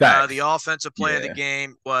 The offensive play of the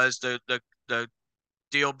game was the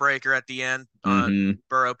deal breaker at the end.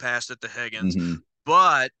 Burrow passed it to Higgins. Mm-hmm.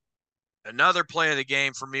 But another play of the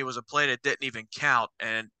game for me was a play that didn't even count,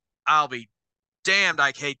 and I'll be damned.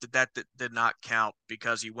 I hate that did not count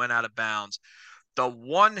because he went out of bounds. The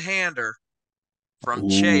one-hander from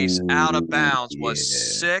Chase out of bounds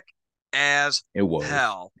was sick as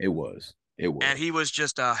hell. It was. And he was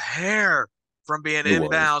just a hair from being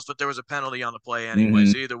inbounds, but there was a penalty on the play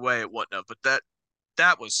anyways. Either way, it wouldn't have. But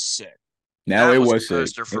that was sick. It was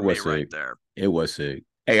sick. For me right there. It was sick.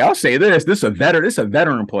 Hey, I'll say this. This is a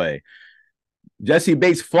veteran play. Jesse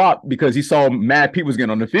Bates flopped because he saw mad people getting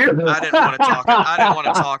on the field. I didn't want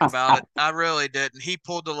to talk about it. I really didn't. He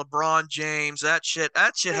pulled the LeBron James. That shit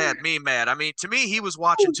had me mad. I mean, to me, he was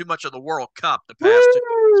watching too much of the World Cup the past 2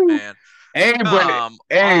 years, man.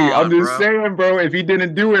 Hey, I'm just saying, bro. If he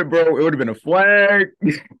didn't do it, bro, it would have been a flag.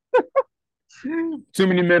 Too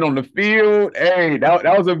many men on the field. Hey,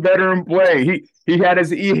 that was a veteran play. He had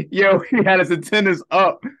his antennas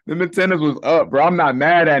up. The antennas was up, bro. I'm not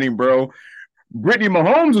mad at him, bro. Brittany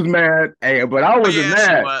Mahomes was mad, but I wasn't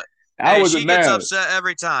mad. I wasn't mad. She gets upset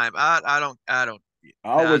every time. I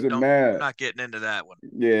wasn't mad. I'm not getting into that one.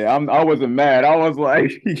 Yeah, I wasn't mad. I was like,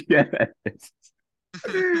 yes.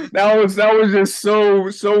 that was just so.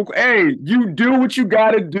 Hey, you do what you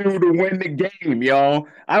gotta do to win the game, y'all.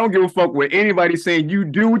 I don't give a fuck what anybody saying. You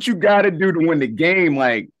do what you gotta do to win the game.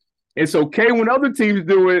 Like, it's okay when other teams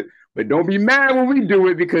do it, but don't be mad when we do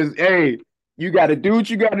it because, hey, you got to do what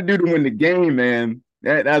you got to do to win the game, man.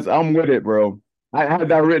 I'm with it, bro. I had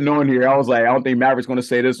that written on here. I was like, I don't think Maverick's going to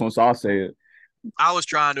say this one, so I'll say it. I was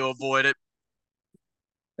trying to avoid it.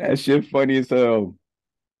 That shit funny as hell.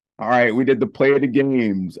 All right, we did the play of the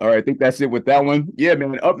games. All right, I think that's it with that one. Yeah,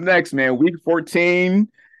 man. Up next, man, week 14,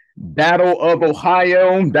 Battle of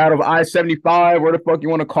Ohio, Battle of I-75, where the fuck you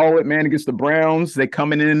want to call it, man, against the Browns. They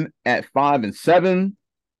coming in at 5-7.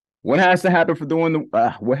 What has to happen for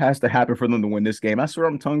what has to happen for them to win this game? I swear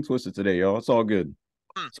I'm tongue twisted today, y'all. It's all good.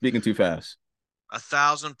 Speaking too fast.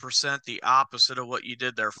 1,000% the opposite of what you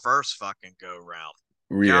did their first fucking go round.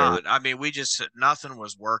 Yeah. God, I mean, nothing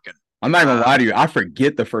was working. I'm not gonna lie to you. I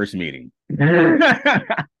forget the first meeting.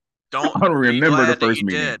 I don't remember the first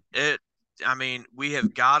meeting. I mean, we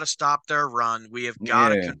have got to stop their run. We have got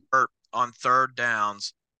to convert on third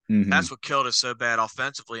downs. Mm-hmm. That's what killed us so bad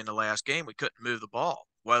offensively in the last game. We couldn't move the ball.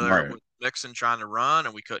 Whether it was Mixon trying to run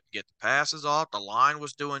and we couldn't get the passes off, the line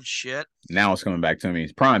was doing shit. Now it's coming back to me.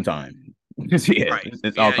 It's prime time.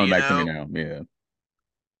 It's all coming back to me now.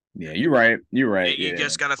 Yeah, you're right. You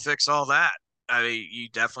just got to fix all that. I mean, you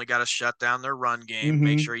definitely got to shut down their run game. Mm-hmm.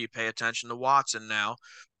 Make sure you pay attention to Watson now.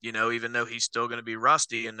 Even though he's still going to be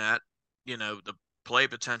rusty in that, the play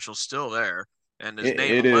potential's still there. And his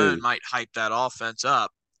name alone might hype that offense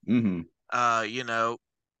up. Mm-hmm.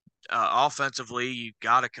 Offensively, you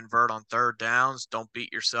got to convert on third downs. Don't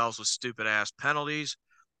beat yourselves with stupid ass penalties,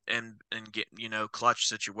 and get clutch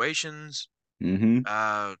situations.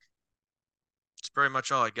 Mm-hmm. It's pretty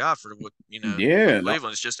much all I got for what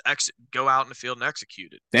Cleveland is just go out in the field and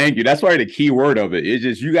execute it. Thank you. That's probably the key word of it. It's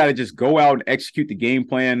just you got to just go out and execute the game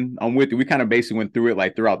plan. I'm with you. We kind of basically went through it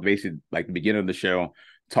like throughout basically like the beginning of the show,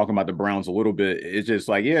 talking about the Browns a little bit. It's just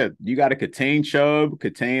like, yeah, you got to contain Chubb,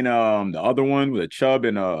 contain the other one with Chubb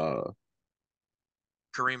and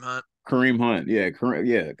Kareem Hunt.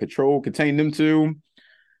 Contain them two.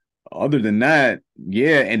 Other than that,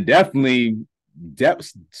 and definitely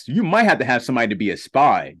depth. You might have to have somebody to be a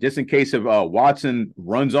spy just in case if Watson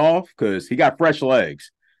runs off because he got fresh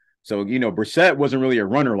legs. So Brissett wasn't really a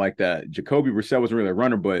runner like that. Jacoby Brissett wasn't really a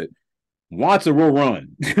runner, but Watson will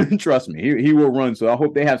run. Trust me, he will run. So I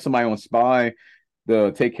hope they have somebody on spy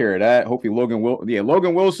to take care of that. Hopefully Logan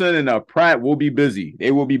Wilson and Pratt will be busy.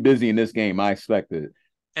 They will be busy in this game. I expect it.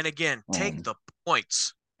 And again, take the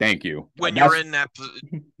points. Thank you. When you're in that,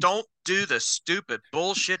 don't do the stupid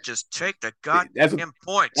bullshit. Just take the goddamn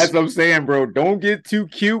points. That's what I'm saying, bro. Don't get too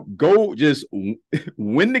cute. Go just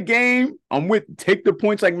win the game. Take the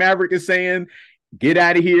points like Maverick is saying. Get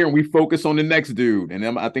out of here and we focus on the next dude. And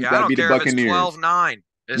I think that'd be the Buccaneers. 12-9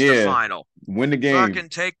 is the final. Win the game. Fucking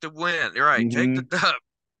take the win. You're right. Mm-hmm. Take the dub.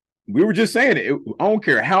 We were just saying it. I don't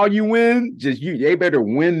care how you win. They better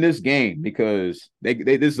win this game because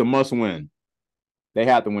this is a must win. They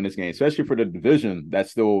have to win this game, especially for the division.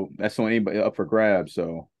 That's still anybody up for grabs.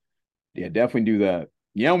 So, yeah, definitely do that.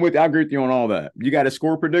 Yeah, I agree with you on all that. You got a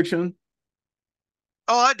score prediction?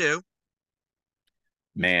 Oh, I do.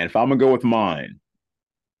 Man, if I'm gonna go with mine,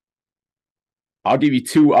 I'll give you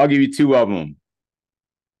two of them.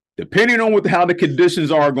 Depending on how the conditions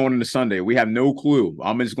are going into Sunday, we have no clue.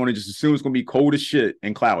 I'm just going to assume it's going to be cold as shit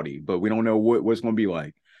and cloudy, but we don't know what it's going to be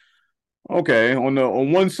like. Okay,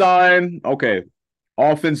 on one side, okay.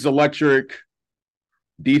 Offense is electric.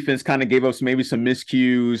 Defense kind of gave us maybe some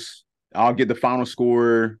miscues. I'll get the final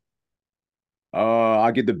score.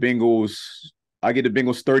 I'll get the Bengals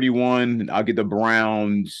 31. I'll get the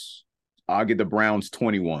Browns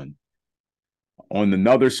 21. On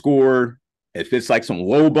another score, if it's like some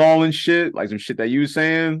low ball and shit, like some shit that you were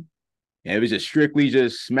saying, and it was just strictly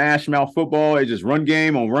just smash mouth football, it's just run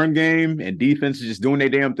game on run game, and defense is just doing their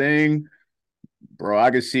damn thing. Bro,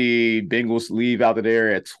 I could see Bengals leave out of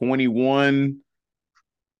there at 21,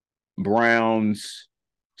 Browns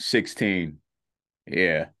 16.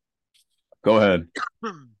 Yeah. Go ahead.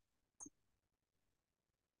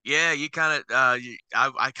 Yeah, you kind of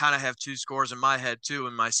I kind of have two scores in my head too,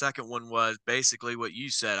 and my second one was basically what you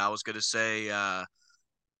said. I was going to say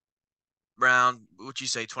Brown, what'd you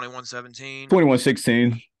say, 21-17?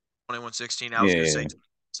 21-16. 21-16. I was going to say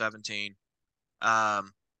 17.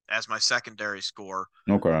 As my secondary score.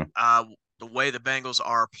 Okay. The way the Bengals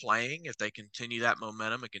are playing, if they continue that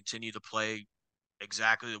momentum and continue to play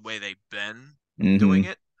exactly the way they've been doing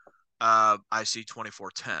it, I see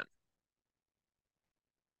 24-10.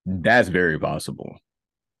 That's very possible.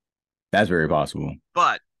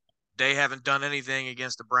 But they haven't done anything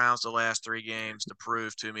against the Browns the last 3 games to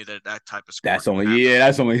prove to me that type of score. That's the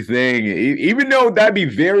only thing. Even though that'd be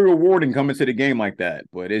very rewarding coming to the game like that,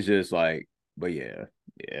 but it's just like, but yeah.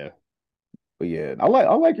 But yeah, I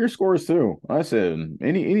like your scores too. I said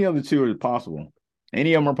any other two are possible.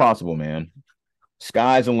 Any of them are possible, man.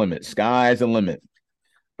 Sky's the limit.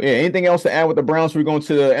 But yeah, anything else to add with the Browns? We're going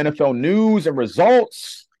to the NFL news and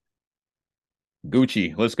results.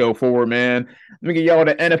 Gucci, let's go forward, man. Let me get y'all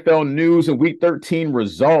the NFL news and Week 13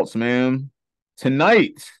 results, man.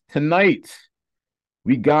 Tonight,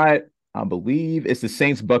 we got, I believe it's the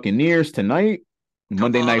Saints Buccaneers tonight.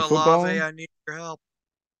 Monday Night Football. Olave, I need your help.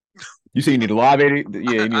 You say you need Olave?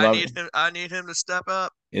 Yeah, I need him to step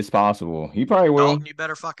up. It's possible. He probably will. Dalton, you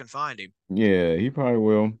better fucking find him. Yeah, he probably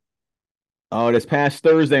will. This past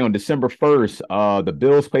Thursday on December 1st, the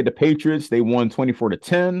Bills played the Patriots. They won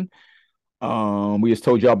 24-10. We just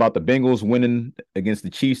told y'all about the Bengals winning against the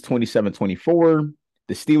Chiefs 27-24.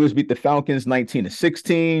 The Steelers beat the Falcons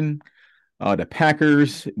 19-16. The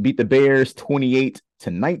Packers beat the Bears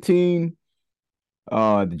 28-19.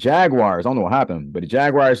 The Jaguars, I don't know what happened, but the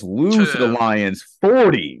Jaguars lose to the Lions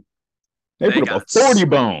 40. They put up a 40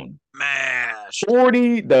 bone. Mash.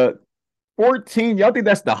 40, the 14. Y'all think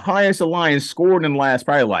that's the highest the Lions scored in the last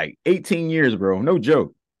probably like 18 years, bro. No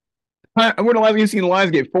joke. When the last time you seen the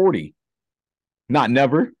Lions get 40? Not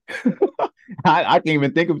never. I can't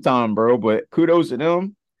even think of time, bro, but kudos to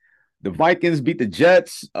them. The Vikings beat the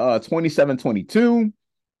Jets 27-22.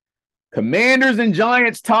 Commanders and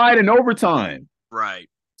Giants tied in overtime. Right.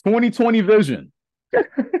 2020 vision.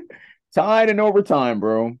 Tied in overtime,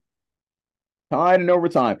 bro. Tied in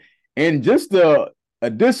overtime. And just a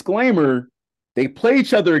disclaimer, they play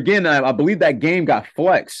each other again. I believe that game got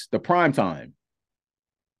flexed, the prime time,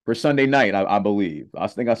 for Sunday night, I believe. I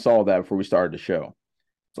think I saw that before we started the show.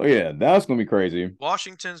 So, yeah, that's going to be crazy.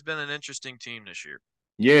 Washington's been an interesting team this year.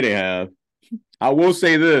 Yeah, they have. I will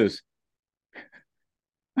say this.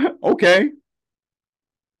 Okay.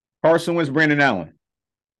 Carson Wentz, Brandon Allen.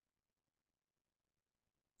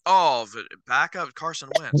 Oh, back up Carson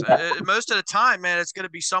Wentz. Most of the time, man, it's going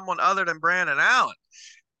to be someone other than Brandon Allen.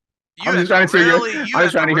 I'm just trying to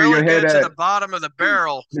hear your head to the bottom of the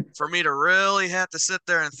barrel for me to really have to sit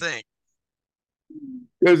there and think.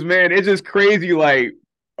 Because, man, it's just crazy. Like,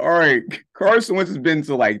 all right, Carson Wentz has been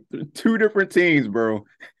to like 2 different teams, bro.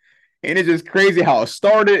 And it's just crazy how it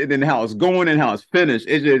started and then how it's going and how it's finished.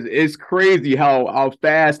 It's crazy how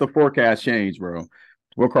fast the forecast changed, bro.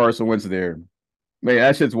 With Carson Wentz there. Man,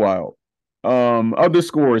 that shit's wild. Other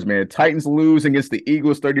scores, man. Titans lose against the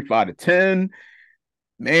Eagles 35-10.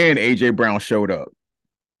 Man, AJ Brown showed up.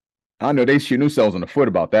 I know they shooting themselves in the foot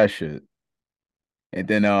about that shit. And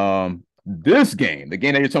then this game, the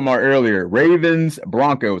game that you're talking about earlier, Ravens,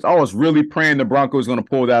 Broncos. I was really praying the Broncos going to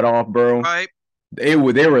pull that off, bro. Right. They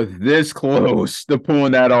were this close to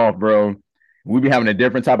pulling that off, bro. We'd be having a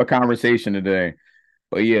different type of conversation today.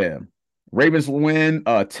 But yeah. Ravens win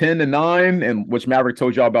 10-9, and which Maverick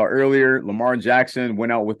told y'all about earlier. Lamar Jackson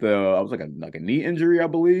went out with a knee injury, I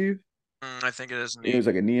believe. I think it is. It was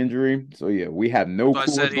like a knee injury. So yeah, we have no clue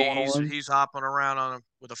what's going on. He's hopping around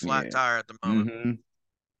with a flat tire at the moment.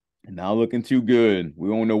 Mm-hmm. Not looking too good. We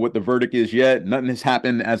don't know what the verdict is yet. Nothing has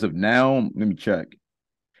happened as of now. Let me check.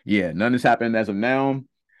 Yeah, nothing has happened as of now.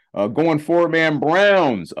 Going forward, man,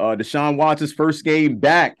 Browns. Deshaun Watson's first game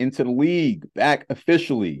back into the league, back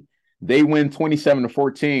officially. They win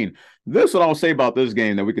 27-14. This is what I'll say about this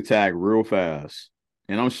game that we could tag real fast.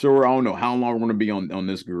 And I'm sure, I don't know how long we're going to be on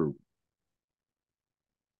this group.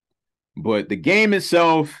 But the game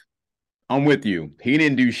itself, I'm with you. He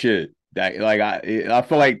didn't do shit. I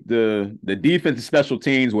feel like the defense and special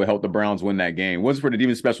teams would help the Browns win that game. Wasn't for the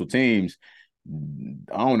defense and special teams,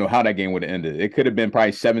 I don't know how that game would have ended. It could have been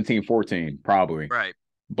probably 17-14, probably. Right.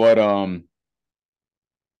 But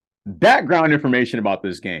background information about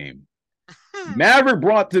this game. Maverick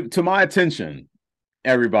brought to my attention,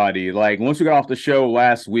 everybody, like once we got off the show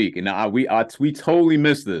last week, and we totally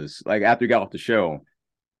missed this, like after we got off the show.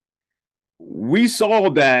 We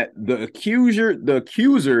saw that the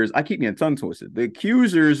accusers, I keep getting tongue twisted, the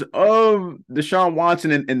accusers of Deshaun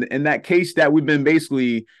Watson in that case that we've been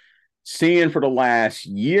basically seeing for the last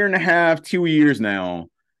year and a half, 2 years now,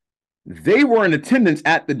 they were in attendance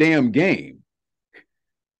at the damn game.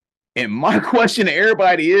 And my question to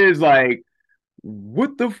everybody is like,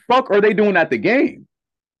 what the fuck are they doing at the game?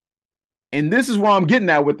 And this is where I'm getting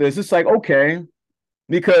at with this. It's like, okay,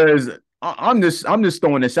 because I'm just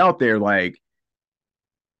throwing this out there. Like,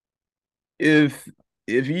 if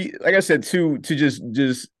you, like I said, to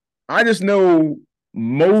just I just know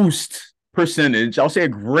most percentage, I'll say a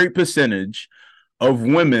great percentage of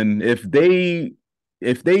women, if they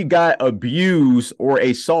got abused or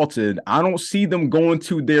assaulted, I don't see them going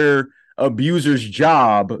to their abuser's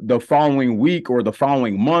job the following week or the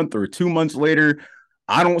following month or 2 months later.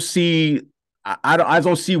 I don't see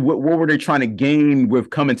what were they trying to gain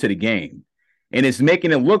with coming to the game. And it's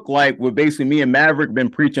making it look like what basically me and Maverick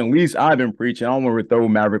been preaching, at least I've been preaching. I don't want to throw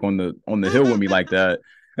Maverick on the hill with me like that.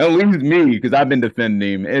 At least me, because I've been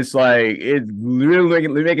defending him. It's like it's literally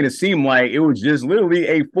making it seem like it was just literally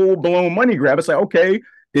a full-blown money grab. It's like, okay,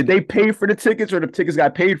 did they pay for the tickets or the tickets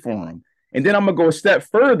got paid for them? And then I'm gonna go a step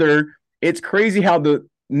further. It's crazy how the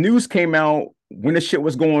news came out when the shit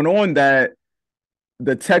was going on that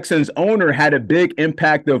the Texans owner had a big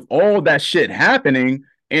impact of all that shit happening.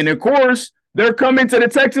 And of course, they're coming to the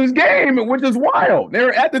Texans game, which is wild. They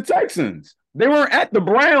were at the Texans. They weren't at the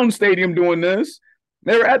Brown Stadium doing this.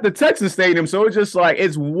 They were at the Texans Stadium. So it's just like,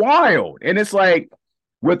 it's wild. And it's like,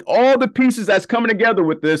 with all the pieces that's coming together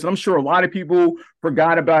with this, I'm sure a lot of people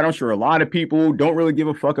forgot about it. I'm sure a lot of people don't really give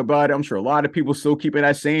a fuck about it. I'm sure a lot of people still keeping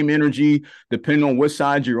that same energy, depending on what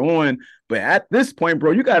side you're on. But at this point,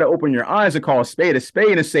 bro, you got to open your eyes and call a spade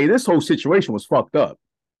and say this whole situation was fucked up.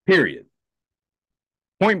 Period.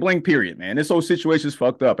 Point blank, period, man. This whole situation is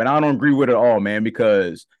fucked up. And I don't agree with it at all, man,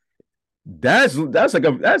 because that's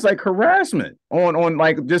like harassment on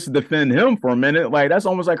like just to defend him for a minute. Like that's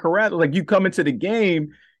almost like harassment. Like you come into the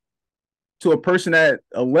game to a person that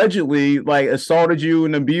allegedly like assaulted you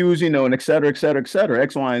and abused, and et cetera,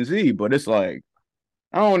 X, Y, and Z. But it's like,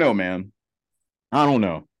 I don't know, man. I don't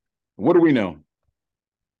know. What do we know?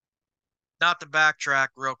 Not to backtrack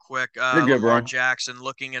real quick. You're good, Lamar bro. Jackson,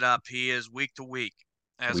 looking it up, he is week to week.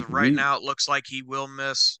 As of right now, it looks like he will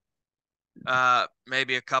miss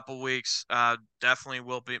maybe a couple weeks. Definitely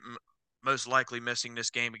will be most likely missing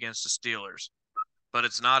this game against the Steelers, but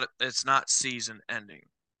it's not season ending.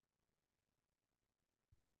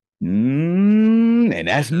 And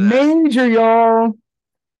that's major, y'all,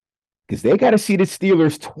 because they got to see the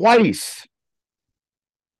Steelers twice.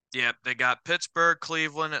 Yep, they got Pittsburgh,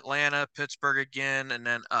 Cleveland, Atlanta, Pittsburgh again, and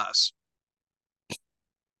then us.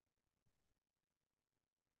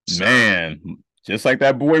 Man, just like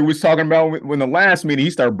that boy was talking about when the last meeting,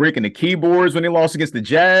 he started breaking the keyboards when they lost against the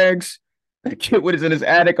Jags. That kid was in his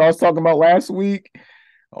attic I was talking about last week.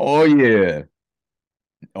 Oh, yeah.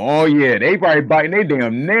 They probably biting their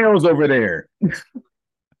damn nails over there.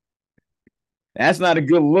 That's not a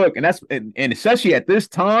good look. And especially at this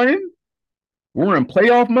time, we're in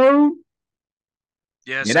playoff mode.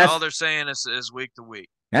 Yeah, so all they're saying is week to week.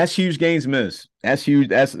 That's huge gains miss. That's huge.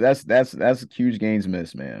 That's huge gains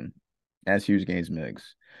miss, man. That's huge gains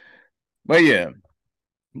mix. But yeah,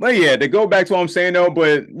 to go back to what I'm saying though,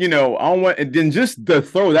 but I don't want, and then just to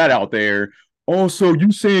throw that out there. Also,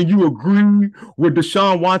 you saying you agree with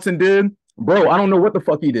Deshaun Watson did? Bro, I don't know what the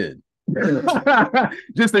fuck he did.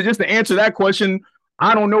 just to answer that question,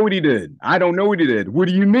 I don't know what he did. What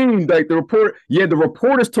do you mean? Like the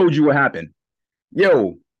reporters told you what happened.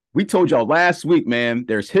 Yo, we told y'all last week, man,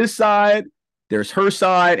 there's his side, there's her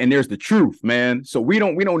side, and there's the truth, man. So we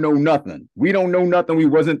don't know nothing. We don't know nothing. We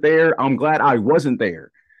wasn't there. I'm glad I wasn't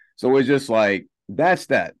there. So it's just like, that's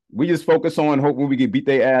that. We just focus on hoping we can beat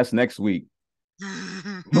their ass next week.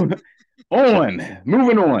 Moving on.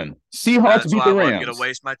 Seahawks beat the Rams. I'm going to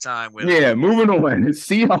waste my time with it. Moving on.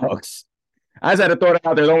 Seahawks. I just had to throw it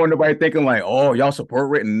out there. Don't want nobody thinking like, oh, y'all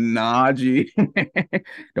support it. Nah, G.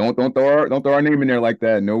 don't throw our name in there like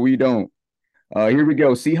that. No, we don't. Here we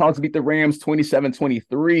go. Seahawks beat the Rams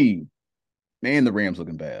 27-23. Man, the Rams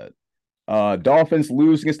looking bad. Dolphins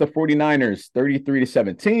lose against the 49ers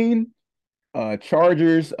 33-17.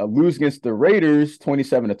 Chargers lose against the Raiders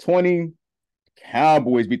 27-20.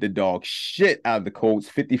 Cowboys beat the dog shit out of the Colts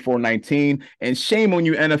 54-19. And shame on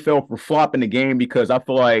you, NFL, for flopping the game, because I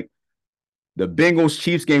feel like the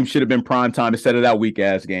Bengals-Chiefs game should have been primetime instead of that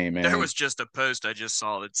weak-ass game, man. There was just a post I just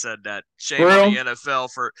saw that said that. Shame on the NFL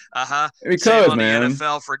for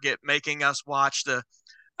NFL for making us watch the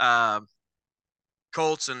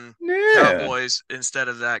Colts and Cowboys instead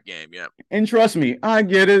of that game. Yep. And trust me, I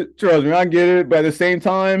get it. But at the same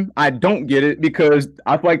time, I don't get it, because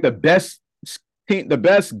I feel like the best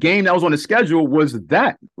game that was on the schedule was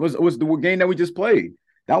the game that we just played.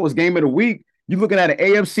 That was game of the week. You're looking at an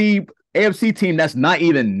AFC team that's not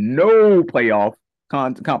even no playoff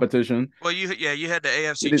competition. Well, you had the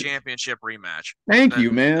AFC Championship rematch. Thank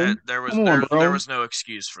you, man. There was no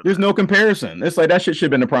excuse for that. There's no comparison. It's like that shit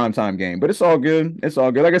should have been a primetime game, but it's all good.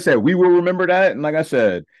 Like I said, we will remember that. And like I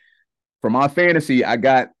said, for my fantasy, I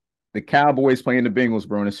got the Cowboys playing the Bengals,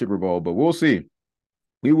 bro, in the Super Bowl, but we'll see.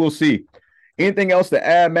 We will see. Anything else to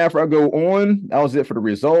add, Matt, before I go on? That was it for the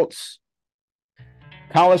results.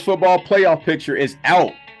 College football playoff picture is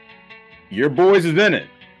out. Your boys is in it.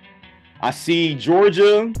 I see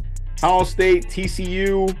Georgia, Ohio State,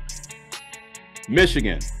 TCU,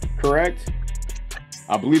 Michigan, correct?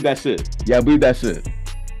 I believe that's it. Yeah, I believe that's it.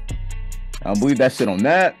 I believe that's it on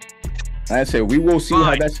that. Like I said, we will see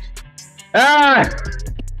how that's...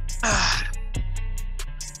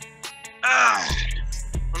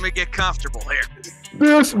 Let Let me get comfortable here.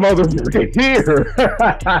 This motherfucker here.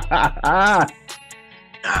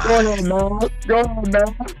 Go ahead, man. Go ahead,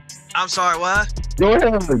 man. I'm sorry, what? Go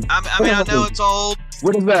ahead. I mean, I know it's old.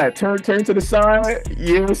 What is that? Turn to the side.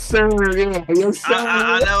 Yes, sir. Yeah, yes, sir.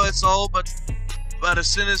 I know it's old, but as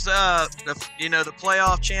soon as the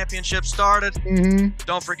playoff championship started,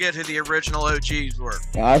 don't forget who the original OGs were.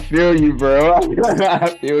 I feel you, bro.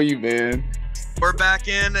 I feel you, man. We're back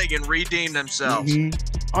in. They can redeem themselves.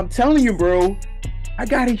 I'm telling you, bro. I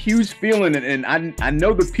got a huge feeling, and I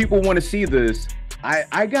know the people want to see this.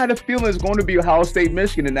 I got a feeling it's going to be Ohio State,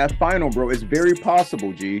 Michigan in that final, bro. It's very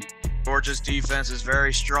possible, G. Georgia's defense is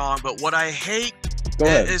very strong, but what I hate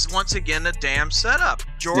is once again the damn setup.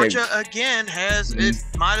 Georgia again has it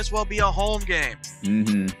might as well be a home game.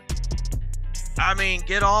 I mean,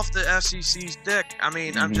 get off the SEC's dick. I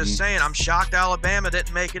mean, I'm just saying, I'm shocked Alabama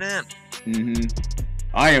didn't make it in.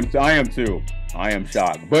 I am too. I am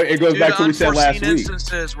shocked, but it goes back to what we said last week.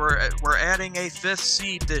 Instances, we're adding a 5th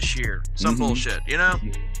seed this year. Some bullshit, you know.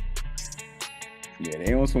 Yeah,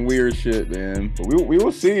 they on some weird shit, man. But we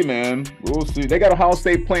will see, man. We will see. They got Ohio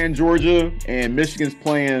State playing Georgia, and Michigan's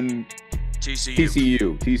playing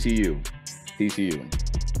TCU.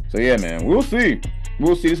 So yeah, man, we'll see.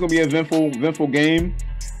 We'll see. It's gonna be an eventful game.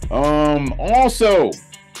 Also,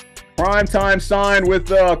 primetime signed with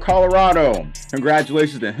Colorado.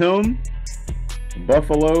 Congratulations to him.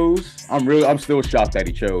 Buffaloes. I'm still shocked that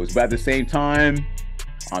he chose, but at the same time,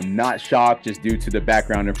 I'm not shocked just due to the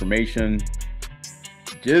background information.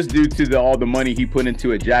 Just due to all the money he put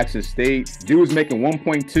into it, Jackson State. Dude was making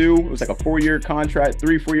 1.2. It was like a 4-year contract,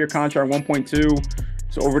 4-year contract, 1.2.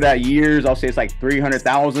 So over that years, I'll say it's like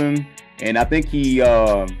 300,000. And I think he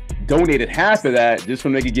donated half of that just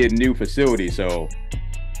so they could get a new facility. So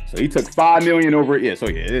he took $5 million over it. Yeah, so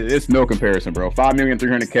yeah, it's no comparison, bro. $5 million,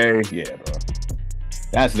 $300K. Yeah, bro.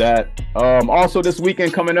 That's that. Also this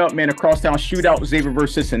weekend coming up, man, a crosstown shootout, Xavier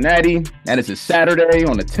versus Cincinnati. That is a Saturday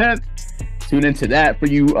on the 10th. Tune into that for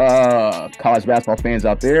you college basketball fans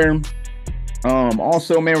out there.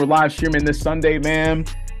 Also, man, we're live streaming this Sunday, man.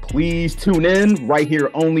 Please tune in right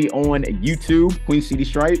here only on YouTube. Queen City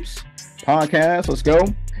Stripes podcast. Let's go.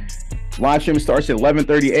 Live stream starts at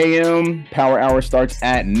 11:30 a.m. Power hour starts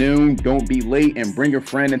at noon. Don't be late and bring a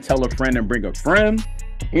friend and tell a friend and bring a friend.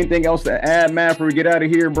 Anything else to add, Matt, before we get out of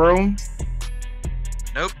here, bro?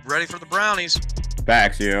 Nope. Ready for the Brownies.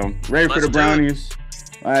 Facts, yo. Ready for the Brownies.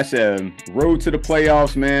 Like I said, road to the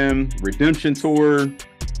playoffs, man. Redemption tour,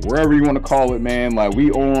 wherever you want to call it, man. Like,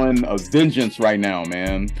 we on a vengeance right now,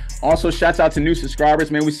 man. Also, shouts out to new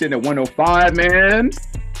subscribers, man. We sitting at 105, man.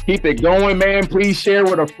 Keep it going, man. Please share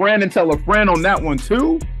with a friend and tell a friend on that one,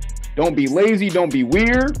 too. Don't be lazy. Don't be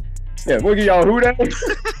weird. Yeah, look at y'all. Who that?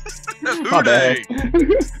 My bad.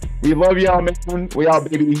 We love y'all, man. We all,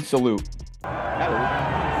 baby. Salute.